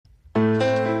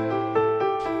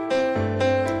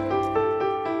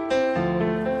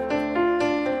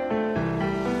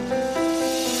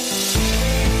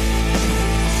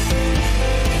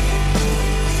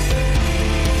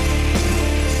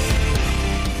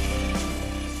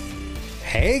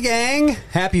Hey, gang.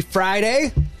 Happy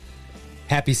Friday.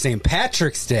 Happy St.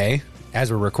 Patrick's Day, as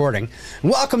we're recording.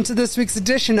 Welcome to this week's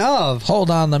edition of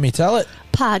Hold On, Let Me Tell It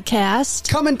podcast.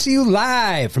 Coming to you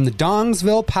live from the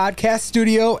Dongsville Podcast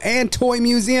Studio and Toy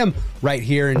Museum right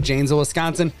here in Janesville,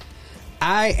 Wisconsin.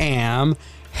 I am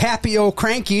Happy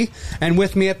O'Cranky, and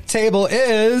with me at the table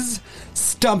is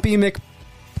Stumpy McCopper.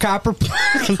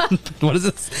 What is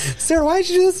this? Sarah, why did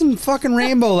you do this in fucking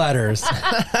rainbow letters?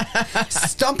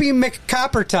 Stumpy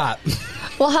McCoppertop.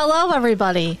 Well, hello,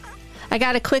 everybody. I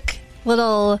got a quick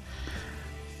little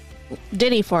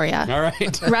ditty for you. All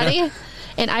right. Ready?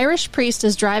 An Irish priest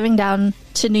is driving down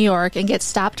to New York and gets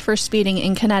stopped for speeding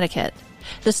in Connecticut.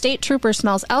 The state trooper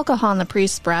smells alcohol in the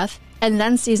priest's breath and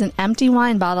then sees an empty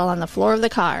wine bottle on the floor of the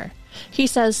car. He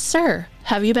says, "Sir,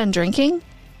 have you been drinking?"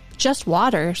 "Just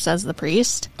water," says the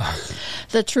priest.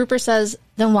 The trooper says,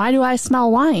 "Then why do I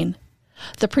smell wine?"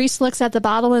 The priest looks at the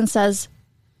bottle and says,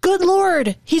 "Good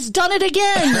Lord, he's done it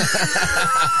again."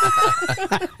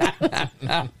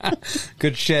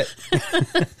 Good shit.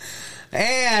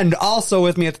 And also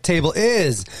with me at the table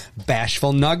is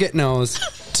Bashful Nugget Nose.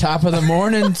 Top of the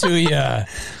morning to ya.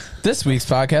 This week's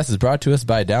podcast is brought to us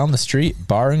by Down the Street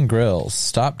Bar and Grills.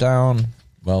 Stop down,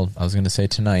 well, I was going to say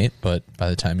tonight, but by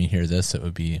the time you hear this, it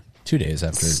would be 2 days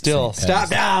after. Still, stop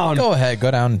down. Go ahead,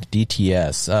 go down to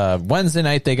DTS. Wednesday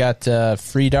night, they got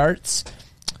free darts.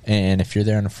 And if you're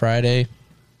there on a Friday,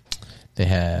 they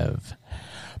have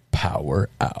Power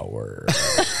Hour.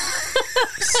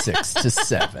 6 to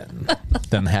 7.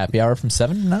 Then happy hour from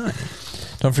 7 to 9.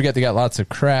 Don't forget they got lots of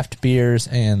craft beers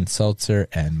and seltzer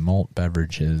and malt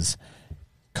beverages,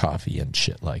 coffee and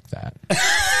shit like that.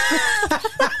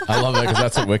 I love that because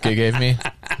that's what Wicca gave me.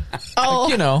 Oh,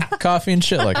 Like, you know, coffee and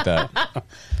shit like that.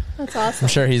 that's awesome. I'm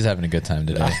sure he's having a good time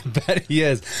today. I bet he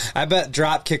is. I bet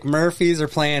Dropkick Murphys are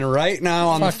playing right now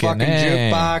on the Fucking fucking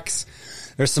A. jukebox.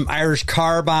 There's some Irish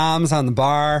car bombs on the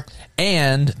bar.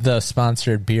 And the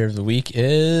sponsored beer of the week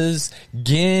is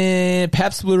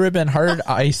Pabst Blue Ribbon Hard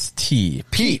Iced Tea.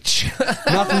 Peach.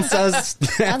 Nothing says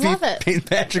happy love it. St.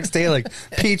 Patrick's Day like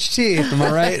peach tea. Am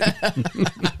I right?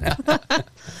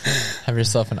 Have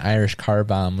yourself an Irish car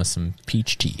bomb with some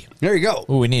peach tea. There you go.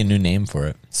 Oh, we need a new name for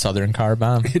it. Southern car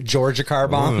bomb. Georgia car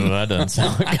bomb. Ooh, that doesn't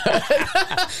sound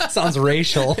good. Sounds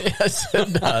racial. Yes,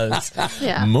 it does.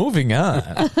 Yeah. Moving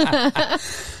on.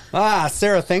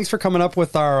 Sarah, thanks for coming up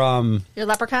with our Your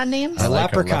leprechaun names? I like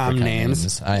our leprechaun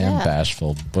names. I am Yeah.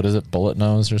 bashful. What is it? Bullet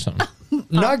nose or something?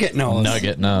 Nugget Nose.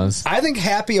 Nugget nose. I think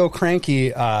Happy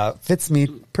O'Cranky fits me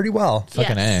pretty well.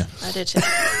 Fucking Yes, I did too.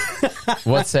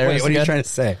 What's Sarah's Wait, what are you again? trying to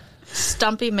say?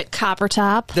 Stumpy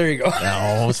McCoppertop. There you go.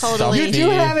 Oh, Totally. You do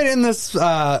have it in this,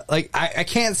 I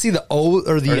can't see the O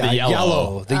or the, yellow.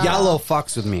 yellow. The yellow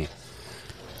fucks with me.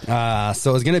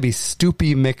 So it's going to be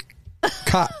Stoopy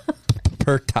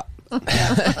McCoppertop.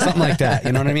 Something like that.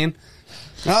 You know what I mean?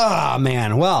 Oh,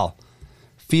 man. Well,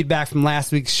 feedback from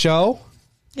last week's show.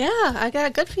 Yeah, I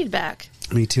got good feedback.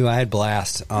 Me too. I had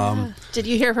blast. Did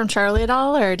you hear from Charlie at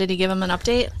all, or did he give him an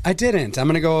update? I didn't. I'm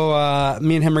going to go,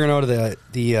 me and him are going to go to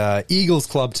the Eagles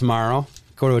Club tomorrow.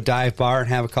 Go to a dive bar and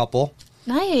have a couple.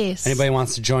 Nice. Anybody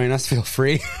wants to join us, feel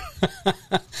free.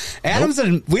 Adam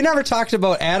said, we never talked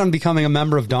about Adam becoming a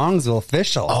member of Dongsville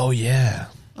official. Oh, yeah.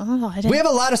 Oh, I didn't. We have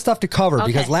a lot of stuff to cover Okay.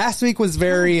 because last week was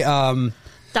very, Down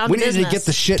we to needed to business. get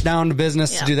the shit down to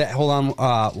business to Yeah. do that. Hold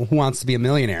on. Who Wants to Be a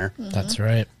Millionaire? That's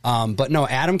right. But no,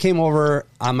 Adam came over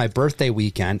on my birthday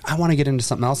weekend. I want to get into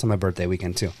something else on my birthday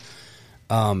weekend too.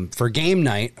 For game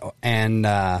night, and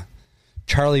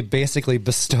Charlie basically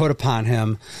bestowed upon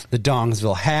him the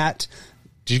Dongsville hat.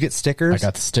 Did you get stickers? I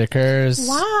got the stickers.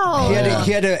 Wow.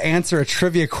 He had to answer a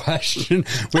trivia question.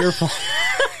 We were.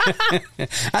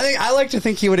 I like to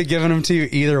think he would have given them to you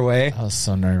either way. I was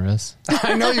so nervous.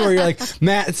 I know you were. You're like,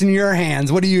 Matt, it's in your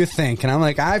hands. What do you think? And I'm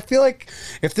like, I feel like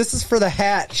if this is for the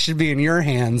hat, it should be in your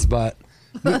hands. But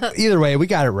either way, we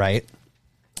got it right.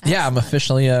 Yeah, I'm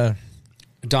officially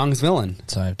Dong's villain.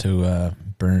 so I have to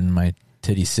burn my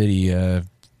Titty City cap.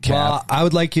 Well, I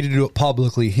would like you to do it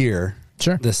publicly here.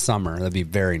 Sure. This summer. That'd be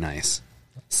very nice.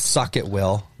 Suck it,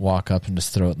 Will. Walk up and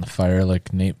just throw it in the fire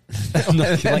like Nate. like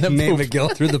Nate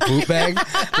McGill through the poop bag.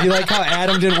 You like how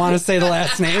Adam didn't want to say the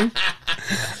last name?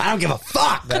 I don't give a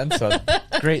fuck. That's a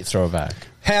great throwback.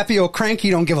 Happy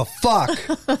O'Cranky don't give a fuck.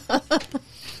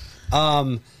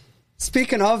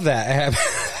 Speaking of that,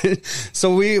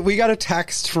 so we got a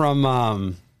text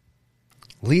from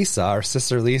Lisa, our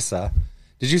sister Lisa.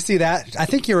 Did you see that? I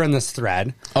think you were in this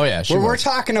thread. Oh, yeah, she We're was.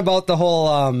 talking about the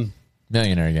whole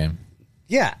Millionaire game.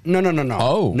 yeah. No.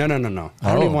 Oh. No. I don't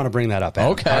Oh. even want to bring that up.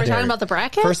 Adam. Okay. How Are we dare talking you. about the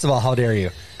bracket? First of all, how dare you?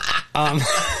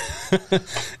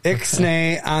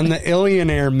 Ixnay on the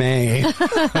Illionaire May.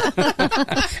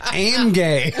 Aim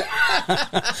gay.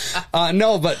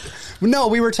 No,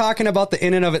 we were talking about the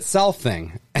in and of itself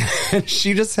thing. And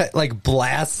she just like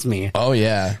blasts me. Oh,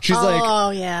 yeah. She's like,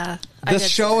 Oh, yeah. this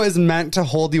show is meant to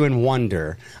hold you in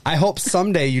wonder. I hope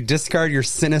someday you discard your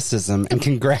cynicism and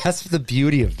can grasp the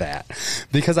beauty of that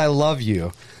because I love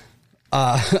you.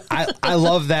 I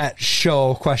love that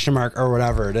show, question mark, or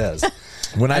whatever it is.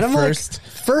 When And I I'm first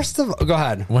go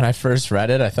ahead. when I first read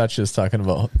it, I thought she was talking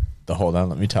about the Hold On,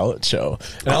 Let Me Tell It show.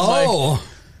 And I'm like,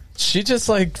 she just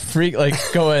like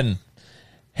going,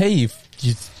 hey, you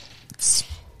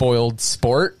spoiled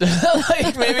sport.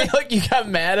 Like maybe like you got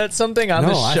mad at something on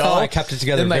the show. I thought I kept it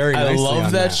together very nicely. I love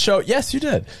on that show. Yes, you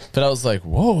did. But I was like,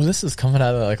 whoa, this is coming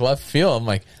out of like left field. I'm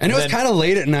like, And it was kind of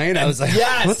late at night. I was like,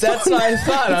 yes, that's what I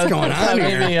thought. What's going on Maybe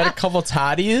here? you had a couple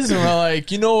toddies and we're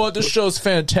like, you know what, this show's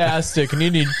fantastic and you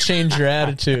need to change your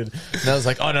attitude. And I was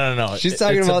like, oh, no. She's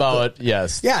talking it's about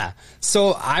yes. Yeah.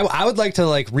 So I would like to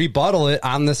like rebuttal it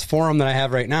on this forum that I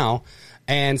have right now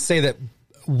and say that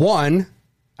one,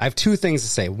 I have two things to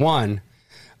say. One,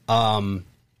 I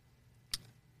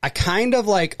kind of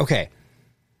like, okay,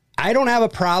 I don't have a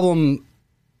problem.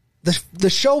 The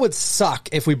show would suck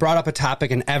if we brought up a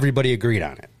topic and everybody agreed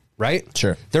on it, right?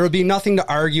 Sure. There would be nothing to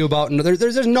argue about.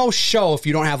 There's no show if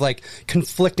you don't have like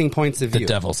conflicting points of view.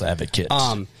 The devil's advocate.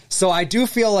 So I do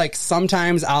feel like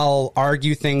sometimes I'll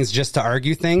argue things just to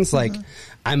argue things. Like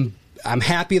I'm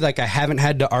happy like I haven't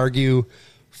had to argue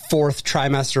fourth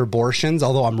trimester abortions,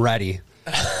 although I'm ready.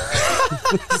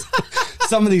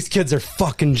 Some of these kids are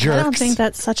fucking jerks. I don't think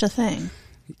that's such a thing.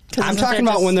 I'm talking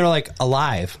about when they're like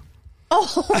alive.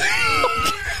 Oh,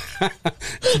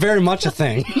 It's very much a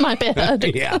thing. my bad.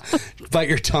 Yeah. Bite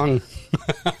your tongue.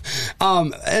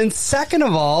 And second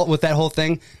of all, with that whole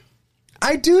thing,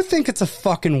 I do think it's a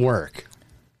fucking work.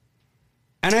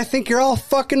 And I think you're all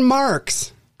fucking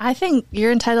marks. I think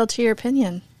you're entitled to your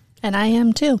opinion, and I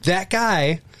am too. That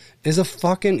guy is a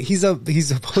fucking, he's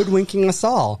hoodwinking us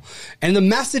all. And the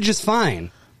message is fine.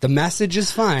 The message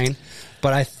is fine.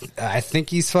 But I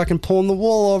think he's fucking pulling the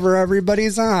wool over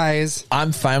everybody's eyes.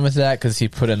 I'm fine with that because he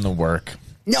put in the work.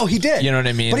 No, he did. You know what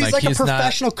I mean? But he's Like, like he's a not-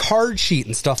 professional card sheet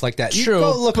and stuff like that. True, You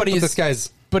go look but up what this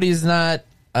guy's. But he's not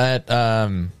at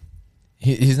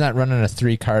he's not running a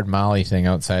 3-card Molly thing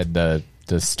outside the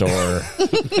store.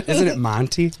 Isn't it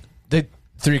Monty? The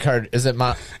 3-card is it?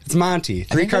 It's Monty.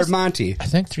 3-card that's- Monty. I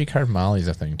think 3-card Molly's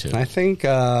a thing too. I think,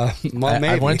 well, maybe.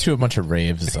 I went to a bunch of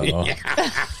raves though.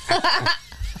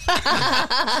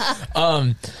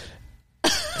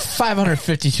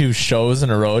 552 shows in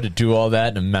a row to do all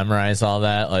that and memorize all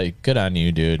that. Like, good on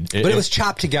you, dude. But it was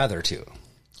chopped together, too.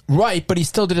 right. But he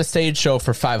still did a stage show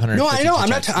for 500. No, I know.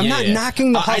 I'm not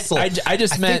knocking the hustle. I just I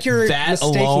think meant you're that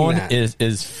mistaking alone that.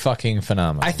 is fucking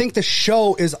phenomenal. I think the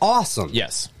show is awesome.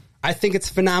 yes. I think it's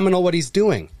phenomenal what he's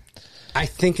doing. I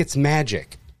think it's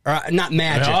magic. Or, not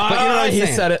magic, but you know what I'm he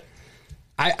saying. said it.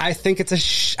 I think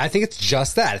it's I think it's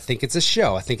just that. I think it's a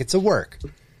show. I think it's a work.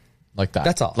 Like that.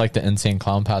 That's all. Like the Insane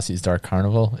Clown Posse's Dark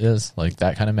Carnival is. Like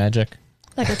that kind of magic.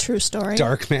 Like a true story.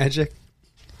 Dark magic.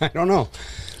 I don't know.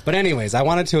 But anyways, I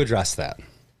wanted to address that.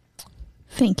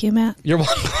 Thank you, Matt. You're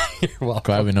welcome. You're welcome.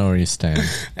 Glad we know where you stand.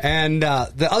 And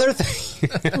the other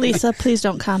thing, Lisa, please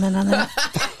don't comment on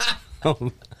that.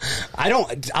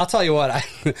 I'll tell you what,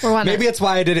 wanting- maybe it's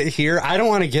why I did it here. I don't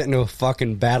want to get into a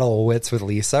fucking battle of wits with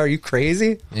Lisa. Are you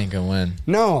crazy? You ain't gonna win.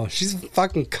 No, she's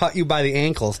fucking cut you by the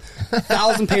ankles.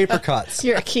 1,000 paper cuts.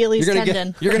 Your Achilles You're gonna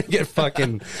tendon. get, you're gonna get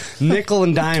fucking nickel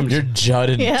and dime. You're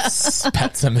Judd in Yeah.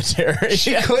 Pet Cemetery.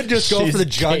 She could just go She's for the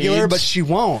jugular, caged. but she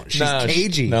won't. She's No,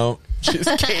 cagey. No, she's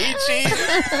cagey.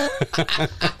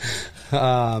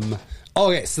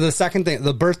 Okay, so the second thing,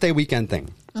 the birthday weekend thing.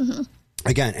 Mm-hmm.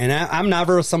 Again, and I'm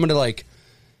never someone to like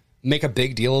make a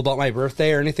big deal about my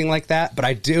birthday or anything like that, but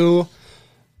I do.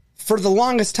 For the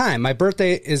longest time, my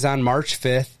birthday is on March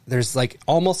 5th. There's like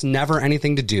almost never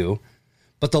anything to do.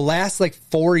 But the last like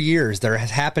 4 years, there has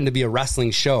happened to be a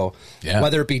wrestling show,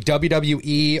 whether it be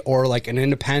WWE or like an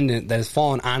independent that has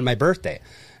fallen on my birthday.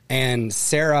 And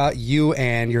Sarah, you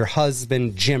and your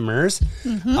husband, Jimmers,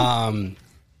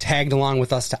 tagged along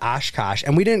with us to Oshkosh.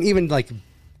 And we didn't even like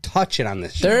touch it on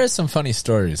this show. There is some funny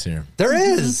stories here. There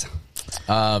is.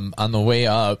 On the way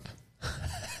up,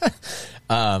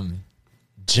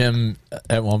 Jim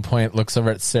at one point looks over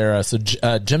at Sarah. So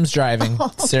Jim's driving,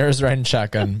 Sarah's riding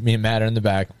shotgun, me and Matt are in the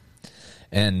back,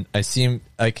 and I see him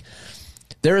like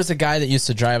there was a guy that used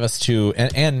to drive us to,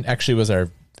 and actually was our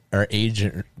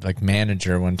agent, like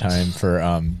manager one time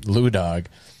for Lou Dog,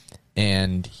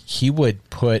 and he would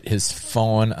put his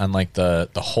phone on like the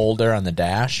holder on the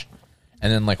dash.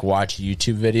 and then like watch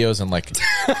YouTube videos and like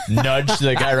nudge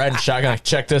the guy riding shotgun, like,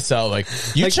 check this out. Like,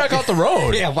 you check out the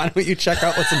road. Yeah, why don't you check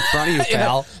out what's in front of you,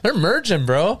 pal? They're merging,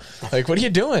 bro. Like, what are you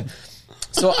doing?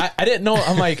 So I didn't know.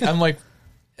 I'm like,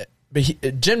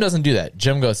 but Jim doesn't do that.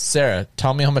 Jim goes, Sarah,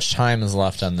 tell me how much time is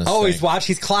left on this. Oh, thing.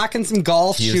 he's clocking some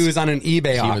golf shoes on an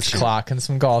eBay auction. He was clocking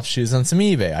some golf shoes on some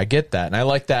eBay. I get that, and I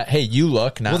like that. Hey, you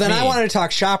look, not Well, then me. I wanted to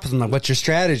talk shop with him. Like, what's your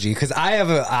strategy? Because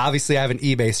obviously I have an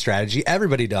eBay strategy.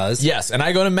 Everybody does. Yes, and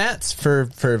I go to Matt's for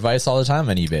advice all the time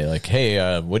on eBay. Like,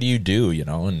 hey, what do you do? You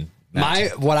know, and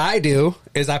What I do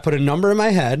is I put a number in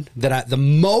my head that the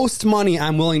most money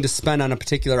I'm willing to spend on a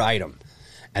particular item,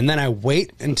 and then I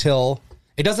wait until.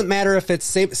 It doesn't matter if it's,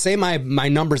 say my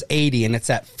number's 80 and it's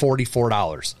at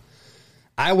 $44.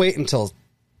 I wait until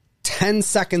 10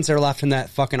 seconds are left in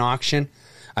that fucking auction.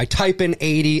 I type in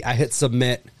 80, I hit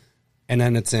submit, and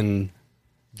then it's in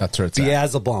that's where it's at.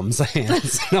 Beelzebub's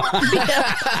hands.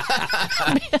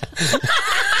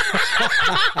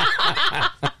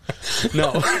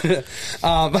 No.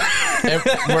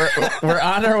 We're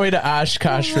on our way to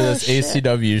Oshkosh for this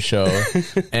ACW show,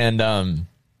 and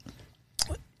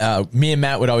me and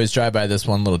Matt would always drive by this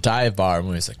one little dive bar, and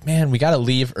we was like, man, we got to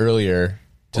leave earlier.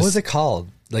 What was it called?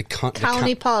 Like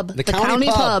County Pub. The County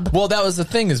Pub. Well, that was the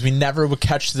thing, is we never would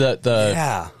catch the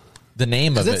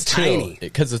name of it. It's tiny.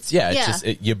 Because it's just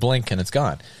you blink and it's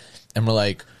gone. And we're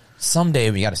like,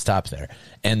 someday we got to stop there.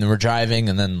 And then we're driving,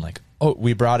 and then like, oh,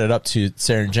 we brought it up to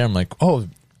Sarah and Jim, like, oh,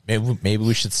 maybe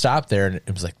we should stop there. And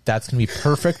it was like, that's gonna be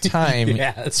perfect time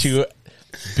to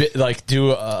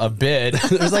do a bid.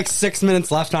 There's like 6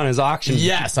 minutes left on his auction.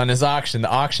 Yes, on his auction. The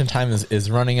auction time is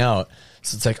running out.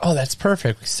 So it's like, oh, that's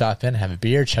perfect. We stop in, have a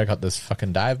beer, check out this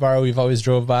fucking dive bar we've always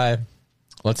drove by.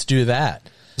 Let's do that.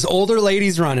 This older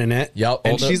lady's running it. Yep.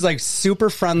 And she's like super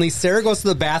friendly. Sarah goes to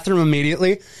the bathroom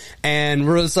immediately, and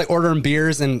we're just like ordering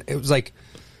beers, and it was like,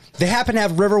 they happen to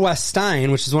have River West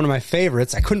Stein, which is one of my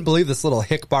favorites. I couldn't believe this little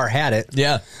hick bar had it.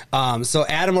 Yeah. So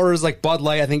Adam orders like Bud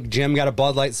Light. I think Jim got a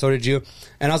Bud Light. So did you.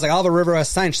 And I was like, I'll have a River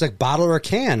West Stein. She's like, bottle or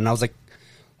can? And I was like,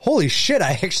 holy shit,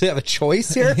 I actually have a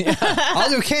choice here. I'll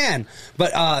do can.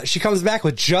 But she comes back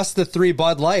with just the 3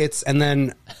 Bud Lights. And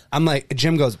then I'm like,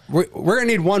 Jim goes, we're going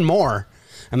to need one more.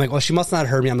 I'm like, well, she must not have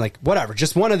heard me. I'm like, whatever.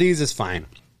 Just one of these is fine.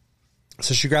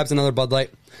 So she grabs another Bud Light.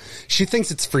 She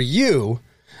thinks it's for you.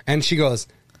 And she goes,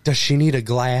 does she need a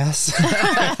glass?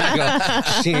 I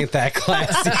go, she ain't that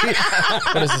classy.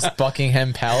 What is this,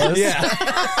 Buckingham Palace?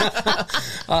 Yeah.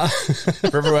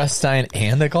 River West Stein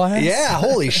and a glass? Yeah,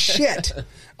 holy shit.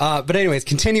 But anyways,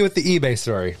 continue with the eBay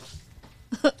story.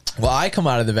 Well, I come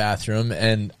out of the bathroom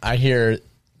and I hear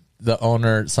the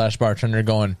owner / bartender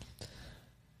going,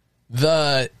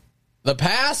 the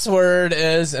password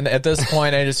is, and at this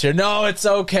point I just hear, no, it's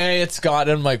okay, it's gone.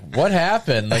 And I'm like, what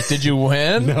happened? Like, did you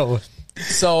win? No.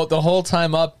 So the whole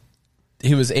time up,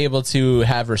 he was able to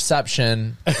have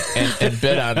reception and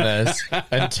bid on this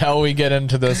until we get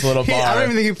into this little bar. I don't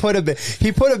even think he put a bid.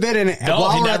 He put a bid in it. No,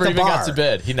 while he we're never at the even bar. got to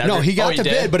bid. He got to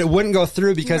bid, but it wouldn't go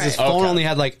through because his phone Okay. only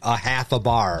had like a half a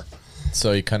bar.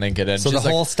 So he couldn't get in. So She's the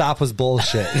whole stop was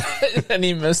bullshit. and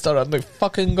he missed out on the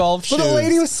fucking golf shoes. But the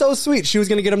lady was so sweet. She was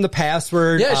going to get him the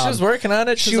password. Yeah, she was working on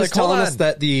it. She was like, hold telling on. us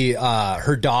that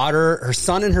her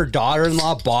son and her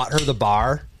daughter-in-law bought her the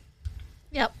bar.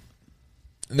 Yep.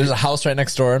 There's a house right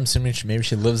next door. I'm assuming maybe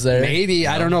she lives there. Maybe.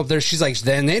 I don't know. She's like,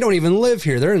 then they don't even live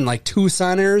here. They're in like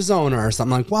Tucson, Arizona or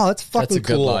something. Like, wow, that's fucking That's a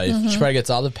good cool. life. She probably gets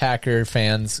all the Packer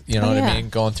fans, you know what I mean,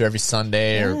 going through every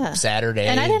Sunday or Saturday.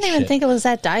 And I didn't even think it was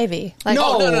that divey. Like,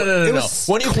 No. No. It was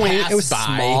When you clean. pass It was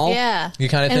by, small. yeah. you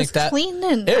kind of And think it's that clean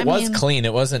and it I was mean- clean.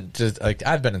 It wasn't just like,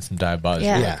 I've been in some dive bars.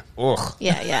 Yeah. Ugh.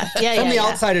 Yeah. From the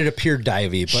outside, it appeared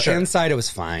divey, but Sure. inside it was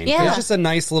fine. Yeah. It was just a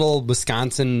nice little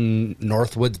Wisconsin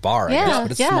Northwoods bar, I guess,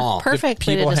 but it's small. Perfect.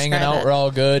 way to People hanging describe out it. were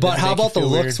all good. But Didn't how make you about the feel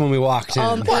looks weird? when we walked in?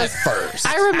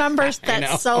 I remember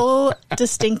that so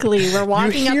distinctly. We're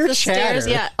walking up hear the stairs. chatter.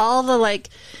 Yeah, all the like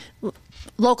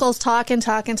locals talking,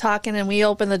 and we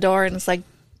open the door and it's like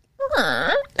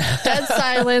dead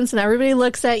silence, and everybody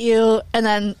looks at you, and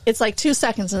then it's like 2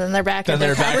 seconds, and then they're back. Then in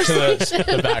their they're back to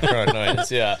conversation. the background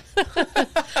noise. Yeah.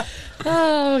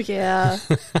 Oh yeah,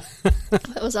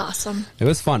 that was awesome. It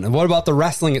was fun. And what about the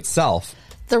wrestling itself?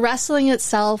 The wrestling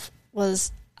itself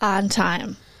was on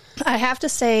time. I have to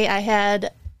say, I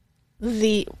had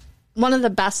one of the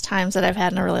best times that I've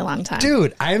had in a really long time.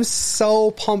 Dude, I am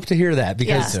so pumped to hear that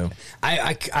because Yeah.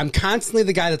 I'm constantly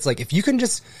the guy that's like, if you can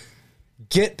just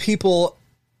get people,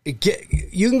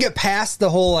 you can get past the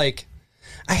whole, like,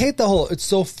 I hate the whole, it's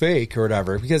so fake or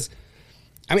whatever, because,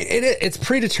 I mean, it's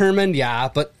predetermined, yeah,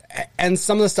 but, and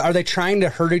some of the stuff, are they trying to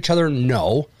hurt each other?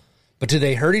 No. But do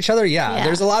they hurt each other? Yeah. Yeah.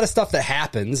 There's a lot of stuff that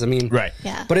happens. I mean, Right.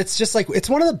 Yeah. But it's just like, it's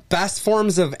one of the best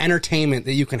forms of entertainment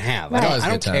that you can have. Right. I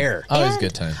don't care. Always And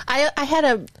good time. I had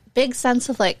a big sense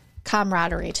of like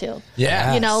camaraderie too.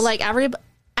 Yeah. You know, like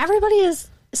everybody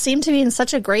seemed to be in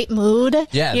such a great mood.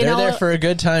 Yeah, you they're know? there for a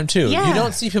good time too. Yeah. You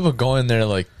don't see people going there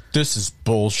like, this is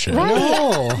bullshit. Right.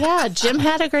 No. Yeah, Jim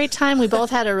had a great time. We both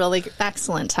had a really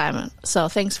excellent time. So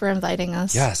thanks for inviting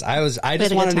us. Yes, I just a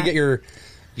good wanted to time. get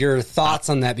your thoughts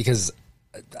on that because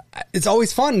it's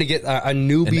always fun to get a An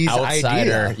newbie's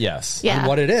outsider. idea Yes. Yeah. on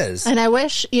what it is. And I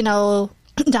wish,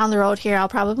 down the road here, I'll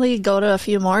probably go to a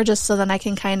few more just so then I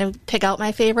can kind of pick out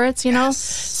my favorites, Yes.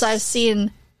 So I've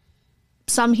seen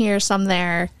some here, some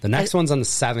there. The next one's on the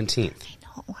 17th.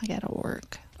 Oh, I gotta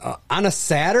work. On a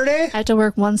Saturday? I have to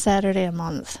work one Saturday a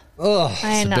month. Ugh.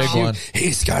 I know. big one.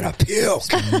 He's gonna puke.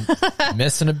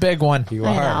 Missing a big one. You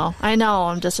I are. know. I know.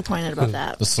 I'm disappointed about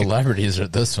that. The celebrities are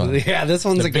this one. Yeah, this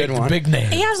one's a good The one. big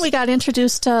name. And we got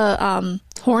introduced to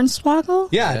Hornswoggle.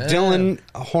 Yeah, Dylan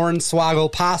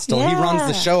Hornswoggle Postel. He runs the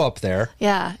Yeah. show up there.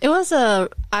 Yeah, it was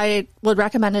I would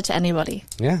recommend it to anybody.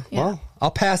 Yeah, well, I'll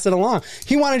pass it along.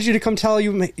 He wanted you to come tell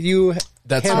you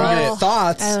That's him right. your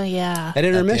thoughts Oh yeah. at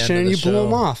intermission, of and the you blew show.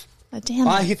 him off. Damn.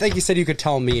 Well, I think you said you could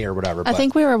tell me or whatever. I But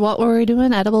think what were we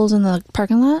doing? Edibles in the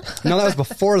parking lot? no, that was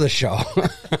before the show.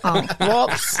 Oh,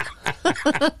 whoops.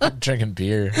 Drinking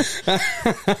beer,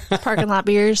 Parking lot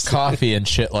beers. coffee, and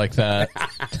shit like that.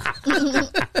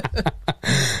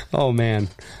 Oh man,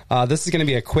 this is going to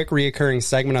be a quick reoccurring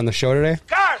segment on the show today.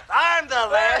 Garth, I'm the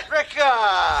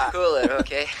leprechaun. Cool it,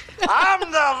 okay? I'm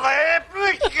the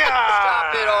leprechaun.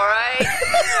 Stop it, all right?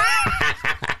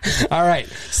 All right,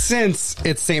 since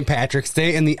it's St. Patrick's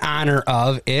Day, in the honor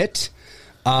of it,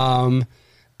 I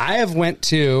have went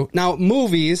to now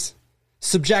movies,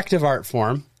 subjective art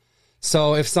form.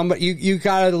 So if somebody you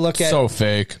got to look at So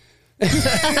fake. yeah,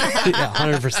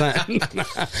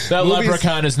 100%. That Movies-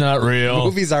 leprechaun is not real.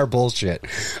 Movies are bullshit.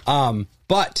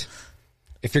 But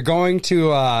if you're going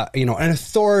to an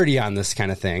authority on this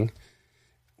kind of thing,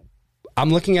 I'm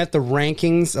looking at the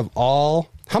rankings of all.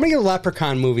 How many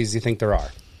Leprechaun movies do you think there are?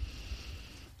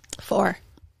 4.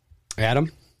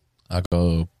 Adam? I'll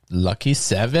go Lucky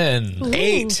 7. 8.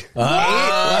 8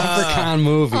 Leprechaun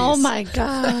movies. Oh my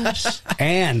gosh.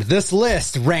 And this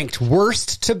list ranked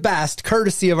worst to best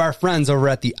courtesy of our friends over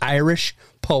at the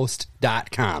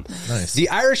IrishPost.com. Nice. The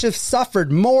Irish have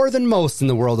suffered more than most in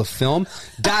the world of film.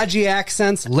 Dodgy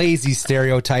accents, lazy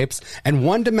stereotypes, and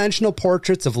one-dimensional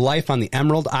portraits of life on the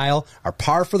Emerald Isle are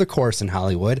par for the course in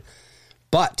Hollywood.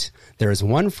 But there is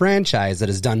one franchise that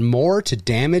has done more to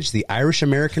damage the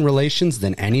Irish-American relations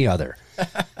than any other.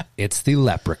 It's the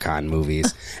Leprechaun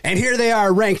movies. And here they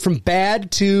are, ranked from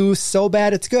bad to so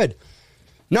bad it's good.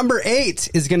 Number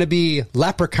 8 is going to be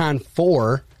Leprechaun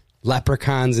 4,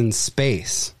 Leprechauns in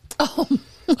Space. Oh,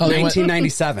 they went,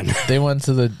 1997. they went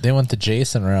the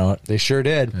Jason route. They sure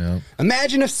did. Yeah.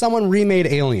 Imagine if someone remade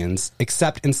Aliens,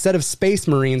 except instead of space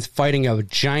marines fighting a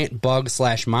giant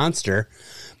bug/monster,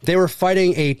 they were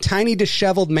fighting a tiny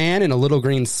disheveled man in a little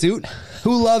green suit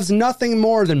who loves nothing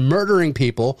more than murdering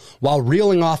people while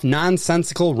reeling off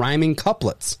nonsensical rhyming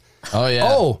couplets. Oh yeah.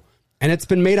 Oh, and it's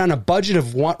been made on a budget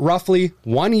of roughly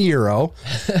 €1.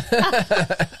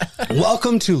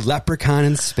 Welcome to Leprechaun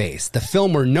in Space, the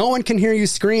film where no one can hear you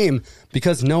scream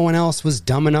because no one else was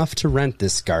dumb enough to rent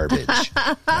this garbage. Nice.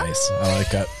 I like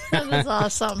that. That is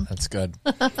awesome. That's good.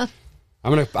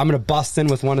 I'm gonna bust in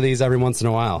with one of these every once in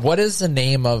a while. What is the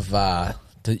name of?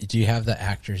 Do you have the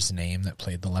actor's name that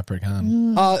played the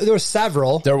leprechaun? There were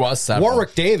several. There was several.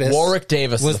 Warwick Davis. Warwick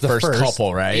Davis was the first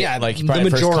couple, right? Yeah, like the probably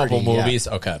the first majority, couple yeah. movies.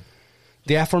 Okay,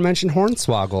 The aforementioned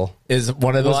Hornswoggle. is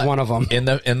one of the Was one of 'em. in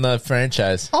the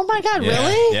franchise. Oh my god, Yeah.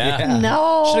 really? Yeah.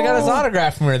 No. Should have got his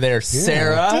autograph from her there,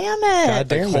 Sarah. Damn it. God Like,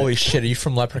 damn it. holy shit, are you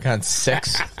from Leprechaun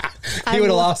 6? He would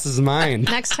have lost his mind.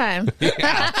 Next time.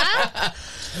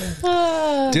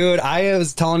 Dude, I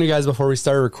was telling you guys before we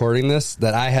started recording this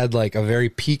that I had like a very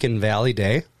peak and valley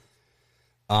day.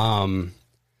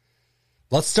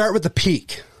 Let's start with the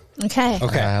peak. Okay.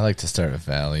 Okay. I like to start with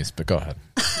valleys, but go ahead.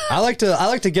 I like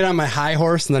to get on my high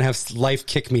horse and then have life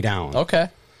kick me down. Okay.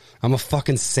 I'm a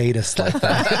fucking sadist like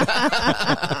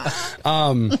that.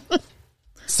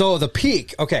 So the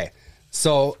peak. Okay.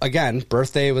 So again,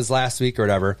 birthday was last week or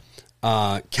whatever.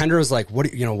 Kendra was like, what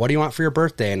do you want for your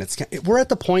birthday? And we're at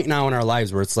the point now in our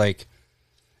lives where it's like,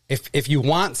 if you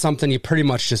want something, you pretty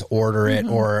much just order it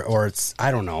or it's, I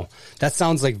don't know. That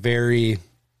sounds like very,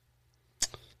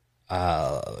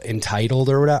 entitled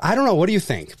or whatever. I don't know. What do you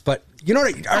think? But you know,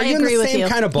 are you in agree the with same you.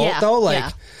 kind of boat Yeah, though? Like,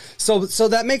 yeah. so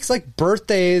that makes like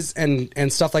birthdays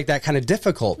and stuff like that kind of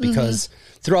difficult because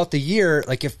throughout the year,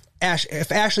 like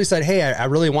if Ashley said, hey, I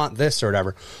really want this or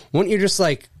whatever, wouldn't you just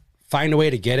like find a way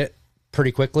to get it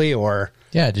pretty quickly? Or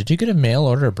Yeah, did you get a mail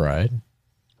order bride?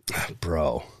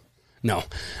 bro, no.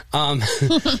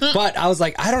 But I was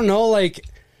like, I don't know, like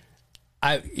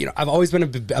I've always been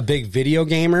a big video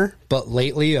gamer, but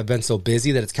lately I've been so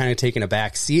busy that it's kind of taken a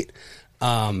back seat.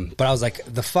 But I was like,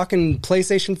 the fucking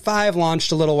PlayStation 5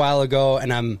 launched a little while ago,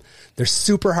 and they're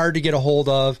super hard to get a hold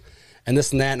of, and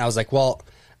this and that. And I was like, well,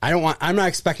 I'm not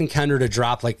expecting Kendra to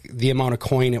drop like the amount of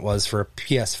coin it was for a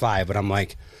PS5, but I'm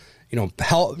like,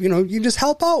 you just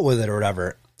help out with it or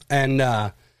whatever. And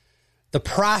the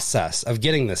process of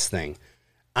getting this thing,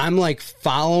 I'm like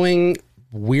following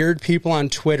weird people on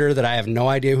Twitter that I have no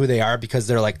idea who they are because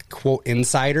they're like quote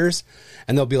insiders,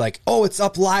 and they'll be like, oh, it's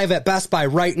up live at Best Buy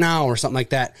right now or something like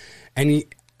that. And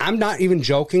I'm not even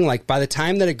joking. Like by the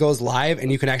time that it goes live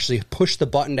and you can actually push the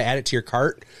button to add it to your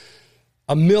cart,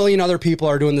 a million other people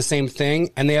are doing the same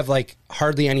thing, and they have like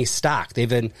hardly any stock. I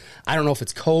don't know if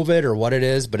it's COVID or what it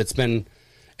is, but it's been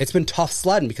tough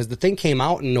sledding because the thing came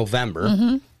out in November.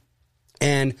 Mm-hmm.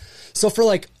 And so for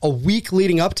like a week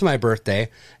leading up to my birthday,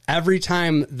 every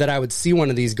time that I would see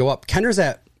one of these go up, Kendra's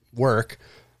at work.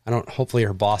 Hopefully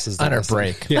her boss is on her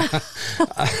break. Yeah.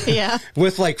 Yeah.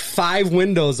 With like 5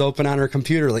 windows open on her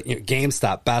computer, like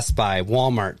GameStop, Best Buy,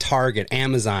 Walmart, Target,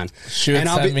 Amazon. She would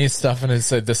send me stuff and it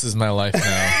said, this is my life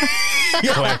now.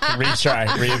 Click,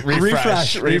 retry,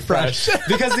 refresh.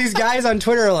 Because these guys on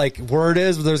Twitter are like, word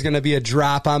is there's going to be a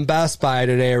drop on Best Buy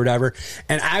today or whatever.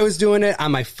 And I was doing it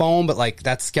on my phone, but like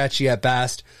that's sketchy at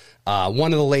best.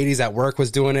 One of the ladies at work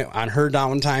was doing it on her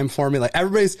downtime for me. Like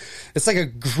it's like a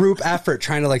group effort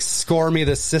trying to like score me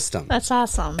this system. That's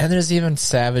awesome. And there's even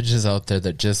savages out there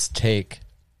that just take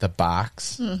the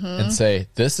box and say,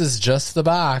 this is just the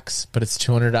box, but it's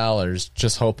 $200,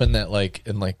 just hoping that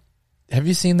have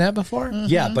you seen that before? Mm-hmm.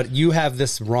 Yeah, but you have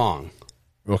this wrong.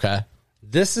 Okay.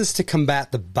 This is to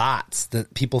combat the bots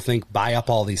that people think buy up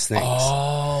all these things.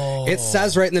 Oh. It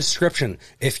says right in the description,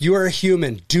 if you are a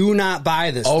human, do not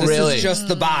buy this. Oh, this really? is just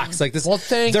the box. Like this. Well,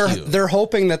 thank you. They're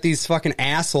hoping that these fucking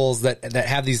assholes that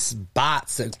have these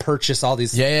bots that purchase all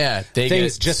these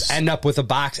things just end up with a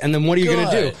box. And then what are you going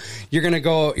to do? You're going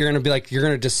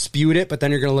to dispute it, but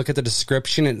then you're going to look at the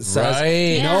description and it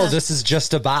says, no, this is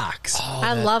just a box. Oh,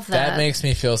 I love that. That makes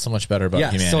me feel so much better about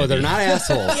humanity. So they're not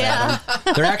assholes.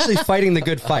 Adam. They're actually fighting the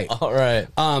good fight. All right.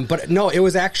 But no, it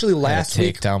was actually last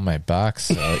week. Take down my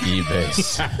box eBay.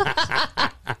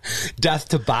 Death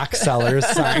to box sellers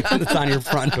sign that's on your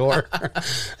front door.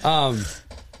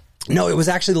 No, it was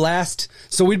actually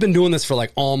so we'd been doing this for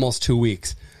like almost 2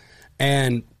 weeks.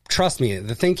 And trust me,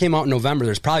 the thing came out in November.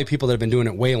 There's probably people that have been doing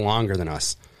it way longer than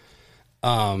us.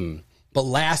 But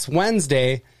last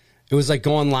Wednesday, it was like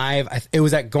going live. It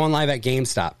was going live at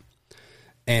GameStop.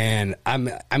 And I'm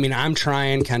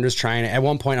trying, Kendra's trying. At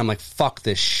one point, I'm like, fuck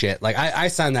this shit. Like, I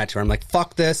signed that to her. I'm like,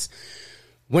 fuck this.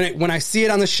 When I see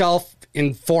it on the shelf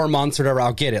in 4 months or whatever,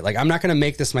 I'll get it. Like, I'm not going to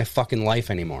make this my fucking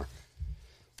life anymore.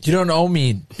 You don't own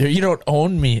me. You don't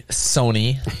own me,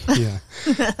 Sony. Yeah.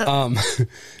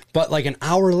 But like an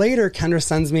hour later,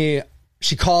 Kendra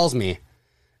she calls me.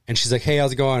 And she's like, hey,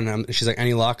 how's it going? She's like,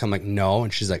 any luck? I'm like, no.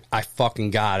 And she's like, I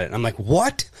fucking got it. And I'm like,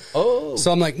 what? Oh.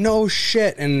 So I'm like, no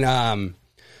shit. And I'm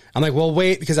like, well,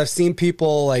 wait, because I've seen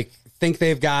people like think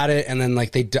they've got it, and then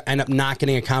like they end up not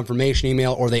getting a confirmation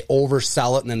email, or they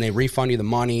oversell it and then they refund you the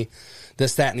money,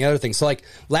 this, that, and the other thing. So like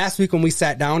last week when we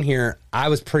sat down here, I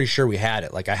was pretty sure we had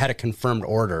it. Like I had a confirmed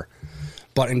order.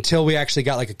 But until we actually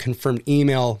got like a confirmed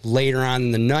email later on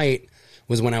in the night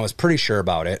was when I was pretty sure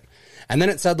about it. And then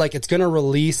it said like it's going to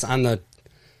release I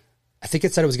think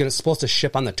it said it was supposed to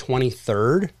ship on the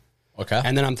 23rd. Okay.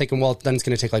 And then I'm thinking, well, then it's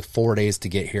going to take like 4 days to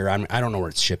get here. I don't know where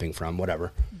it's shipping from,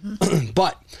 whatever. Mm-hmm.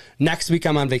 But next week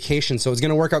I'm on vacation, so it was going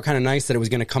to work out kind of nice that it was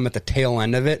going to come at the tail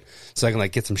end of it, so I can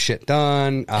like get some shit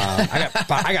done. I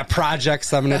got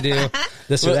projects I'm going to do.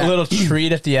 This or that. A little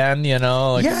treat at the end,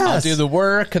 like yes. I'll do the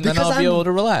work and then I'll be able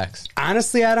to relax.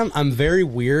 Honestly, Adam, I'm very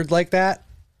weird like that,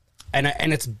 and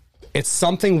it's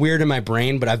something weird in my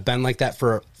brain, but I've been like that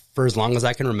for as long as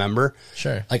I can remember.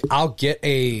 Sure. Like I'll get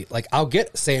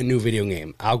say a new video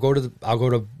game. I'll go to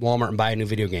Walmart and buy a new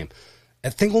video game.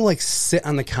 That thing will like sit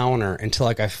on the counter until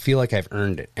like I feel like I've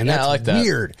earned it, and that's like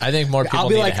weird. That. I think more people. I'll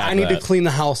be need like, to have I need that. to clean the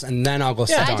house, and then I'll go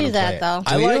sit down. I do and that play though.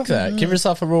 I like that. Mm-hmm. Give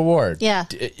yourself a reward. Yeah,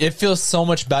 it feels so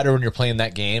much better when you're playing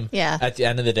that game. Yeah. At the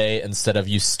end of the day, instead of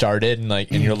you started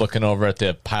and you're looking over at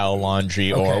the pile of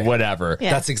laundry or whatever. Yeah.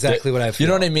 That's exactly what I feel. You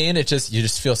know what I mean? You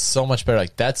just feel so much better.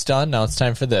 Like that's done. Now it's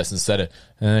time for this. Instead of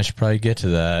And I should probably get to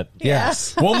that.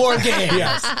 Yes. One more game.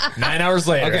 Yes. 9 hours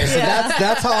later. Okay, so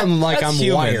that's how I'm like That's I'm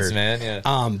humans, wired, man.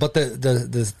 Yeah. But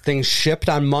the thing shipped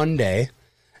on Monday,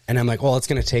 and I'm like, well, it's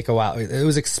going to take a while. It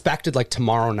was expected like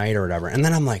tomorrow night or whatever, and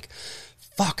then I'm like,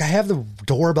 fuck, I have the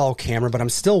doorbell camera, but I'm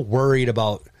still worried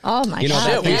about Oh my that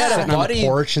God. thing We had a sitting on buddy- the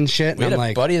porch and shit. We And had I'm a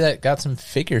like, buddy that got some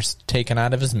figures taken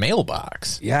out of his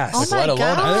mailbox. yes, Oh my let alone-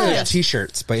 God. I think Yes.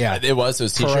 t-shirts, but yeah, It was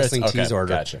those Pro t-shirts. Wrestling Okay, Tees order.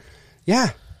 Gotcha. yeah.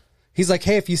 He's like,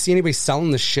 hey, if you see anybody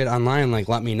selling this shit online, like,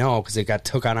 let me know because it got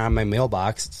took on my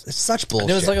mailbox. It's such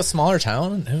bullshit. It was like a smaller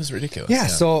town. It was ridiculous. Yeah,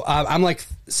 so I'm like,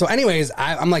 so anyways,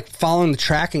 I'm like following the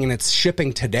tracking, and it's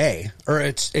shipping today, or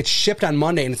it's shipped on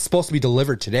Monday, and it's supposed to be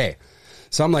delivered today.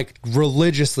 So I'm like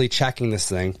religiously checking this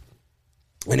thing,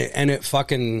 and it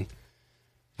fucking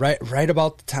right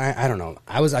about the time, I don't know,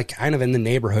 I was like kind of in the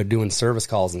neighborhood doing service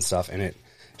calls and stuff, and it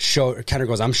kind of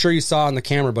goes, I'm sure you saw on the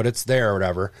camera, but it's there or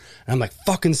whatever. And I'm like,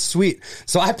 fucking sweet.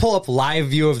 So I pull up live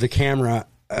view of the camera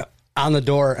on the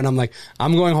door, and I'm like,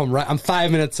 I'm going home I'm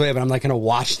 5 minutes away, but I'm like gonna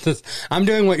watch this. I'm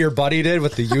doing what your buddy did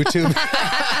with the YouTube.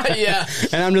 Yeah.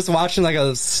 And I'm just watching like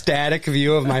a static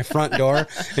view of my front door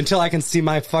until I can see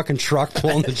my fucking truck pull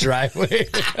in the driveway.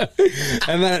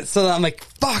 And then so I'm like,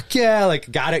 fuck yeah,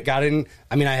 like got it in.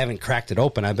 I mean, I haven't cracked it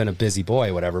open, I've been a busy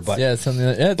boy, whatever, but Yeah, something.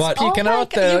 It's But- peeking Oh my out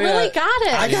God, there. you really yeah. got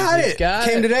it. I got it. Got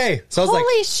Came it. today. So I was like,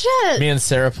 Holy shit. Me and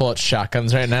Sarah pull out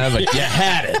shotguns right now. But you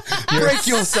had it. You're break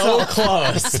you so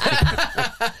close.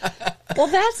 Well,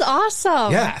 that's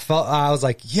awesome. yeah, I was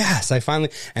like, yes, I finally,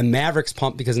 and Maverick's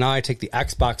pumped because now I take the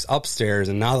Xbox upstairs,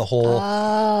 and now that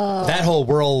whole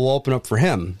world will open up for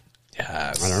him.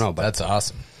 Yes. I don't know, but- that's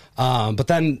awesome. But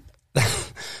then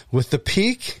with the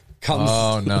peak comes,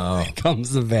 Oh no,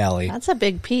 comes the valley. That's a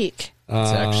big peak.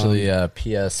 it's actually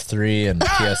PS3 and I'm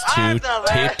PS2 the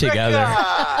taped together.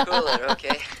 leprechaun. Cooler,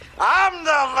 okay. I'm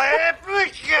the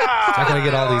leprechaun. I gotta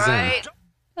get all these in. Right?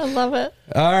 I love it.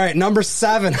 All right, number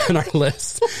 7 on our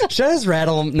list. Should I just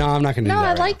rattle them? No, I'm not going to do No,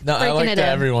 that. I right like No, I breaking like it that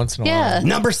in. every once in a Yeah. while. now.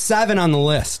 Number 7 on the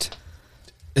list.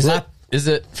 Is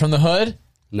it from the hood?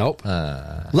 Nope.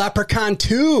 Leprechaun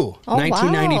 2,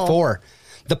 1994.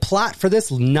 The plot for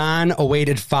this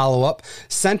non-awaited follow-up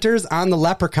centers on the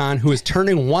leprechaun who is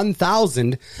turning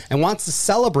 1,000 and wants to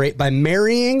celebrate by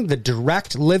marrying the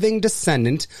direct living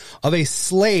descendant of a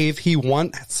slave he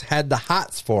once had the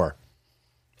hots for.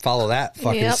 Follow that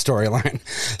fucking Yep. storyline.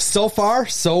 So far,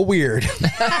 so weird.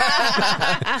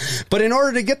 But in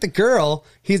order to get the girl,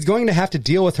 he's going to have to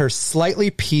deal with her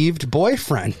slightly peeved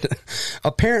boyfriend.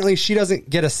 Apparently, she doesn't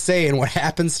get a say in what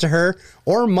happens to her,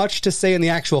 or much to say in the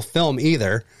actual film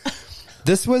either.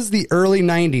 This was the early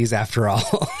 90s, after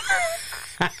all.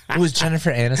 Was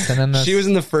Jennifer Aniston in this? She was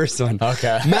in the first one.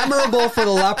 Okay. Memorable for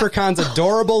the leprechaun's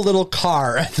adorable little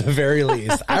car, at the very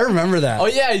least. I remember that. Oh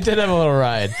yeah, he did have a little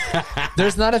ride.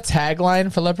 There's not a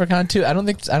tagline for Leprechaun 2. I don't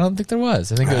think there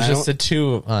was. I think it was I just don't- a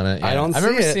 2 on it. I don't I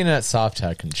remember see it. seeing it at Soft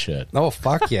Tech and shit. Oh,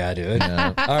 fuck yeah, dude. All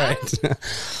right.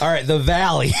 All right, The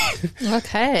Valley.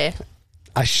 Okay.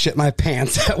 I shit my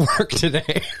pants at work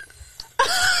today.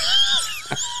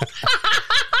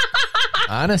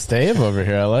 Honest Dave over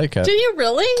here. I like it. Do you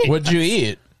really? What'd you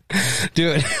eat?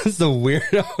 Dude, it's the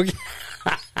weirdo.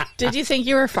 Did you think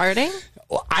you were farting?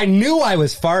 I knew I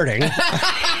was farting.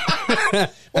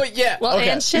 Well, yeah. Well, okay.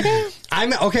 and shitting?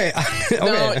 I'm okay. Okay.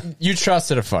 No, you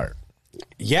trusted a fart.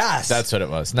 Yes. That's what it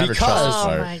was. Never Because- trusted a Oh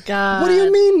fart. my God. What do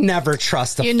you mean never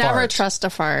trust a You fart? never trust a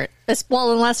fart.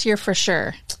 Well, unless you're for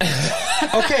sure.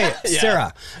 Okay,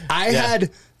 Sarah, I had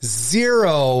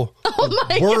zero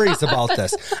worries about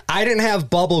this. I didn't have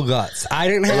bubble guts. I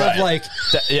didn't have Right. like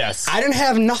Yes. I didn't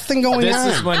have nothing going This on.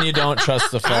 is when you don't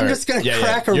trust the fart. I'm just gonna Yeah, yeah.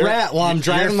 crack a You're- rat while I'm you're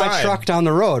driving my fine. truck down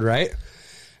the road, right?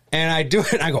 And I do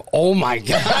it and I go, "Oh my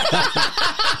god."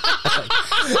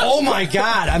 Oh my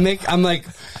god. I'm like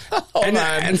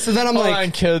and so then I'm Hold like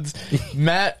on, kids.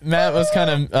 Matt was kind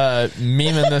of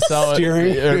memeing this out,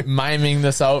 Steering. or miming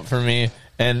this out for me.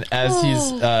 And as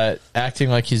he's acting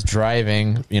like he's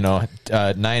driving, 9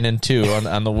 and 2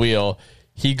 on the wheel,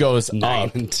 he goes 9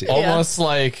 up, and 2. almost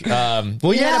like well,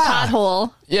 You yeah. had a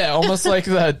pothole. almost like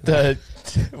the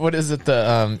what is it?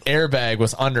 The airbag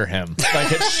was under him,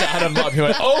 like it shot him up. He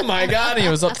went, "Oh my god!" And he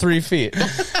was up 3 feet.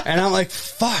 And I'm like,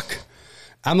 fuck.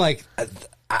 I'm like,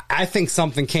 I think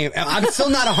something came. I'm still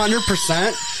not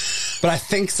 100%, but I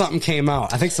think something came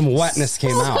out. I think some wetness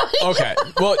came out. Okay,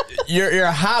 well, your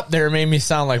hop there made me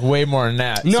sound like way more than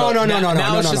that. No, no, now, no,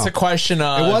 Now it's no, just no. a question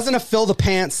of It wasn't a fill the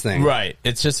pants thing. right.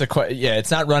 It's just a yeah.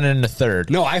 It's not running into third.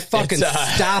 No, I fucking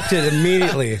It's, stopped it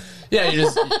immediately. Yeah, you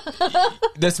just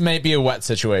this may be a wet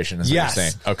situation. Is what Yes. you're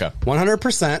saying? Okay.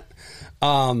 100%.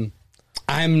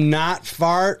 I'm not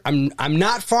far. I'm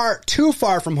not too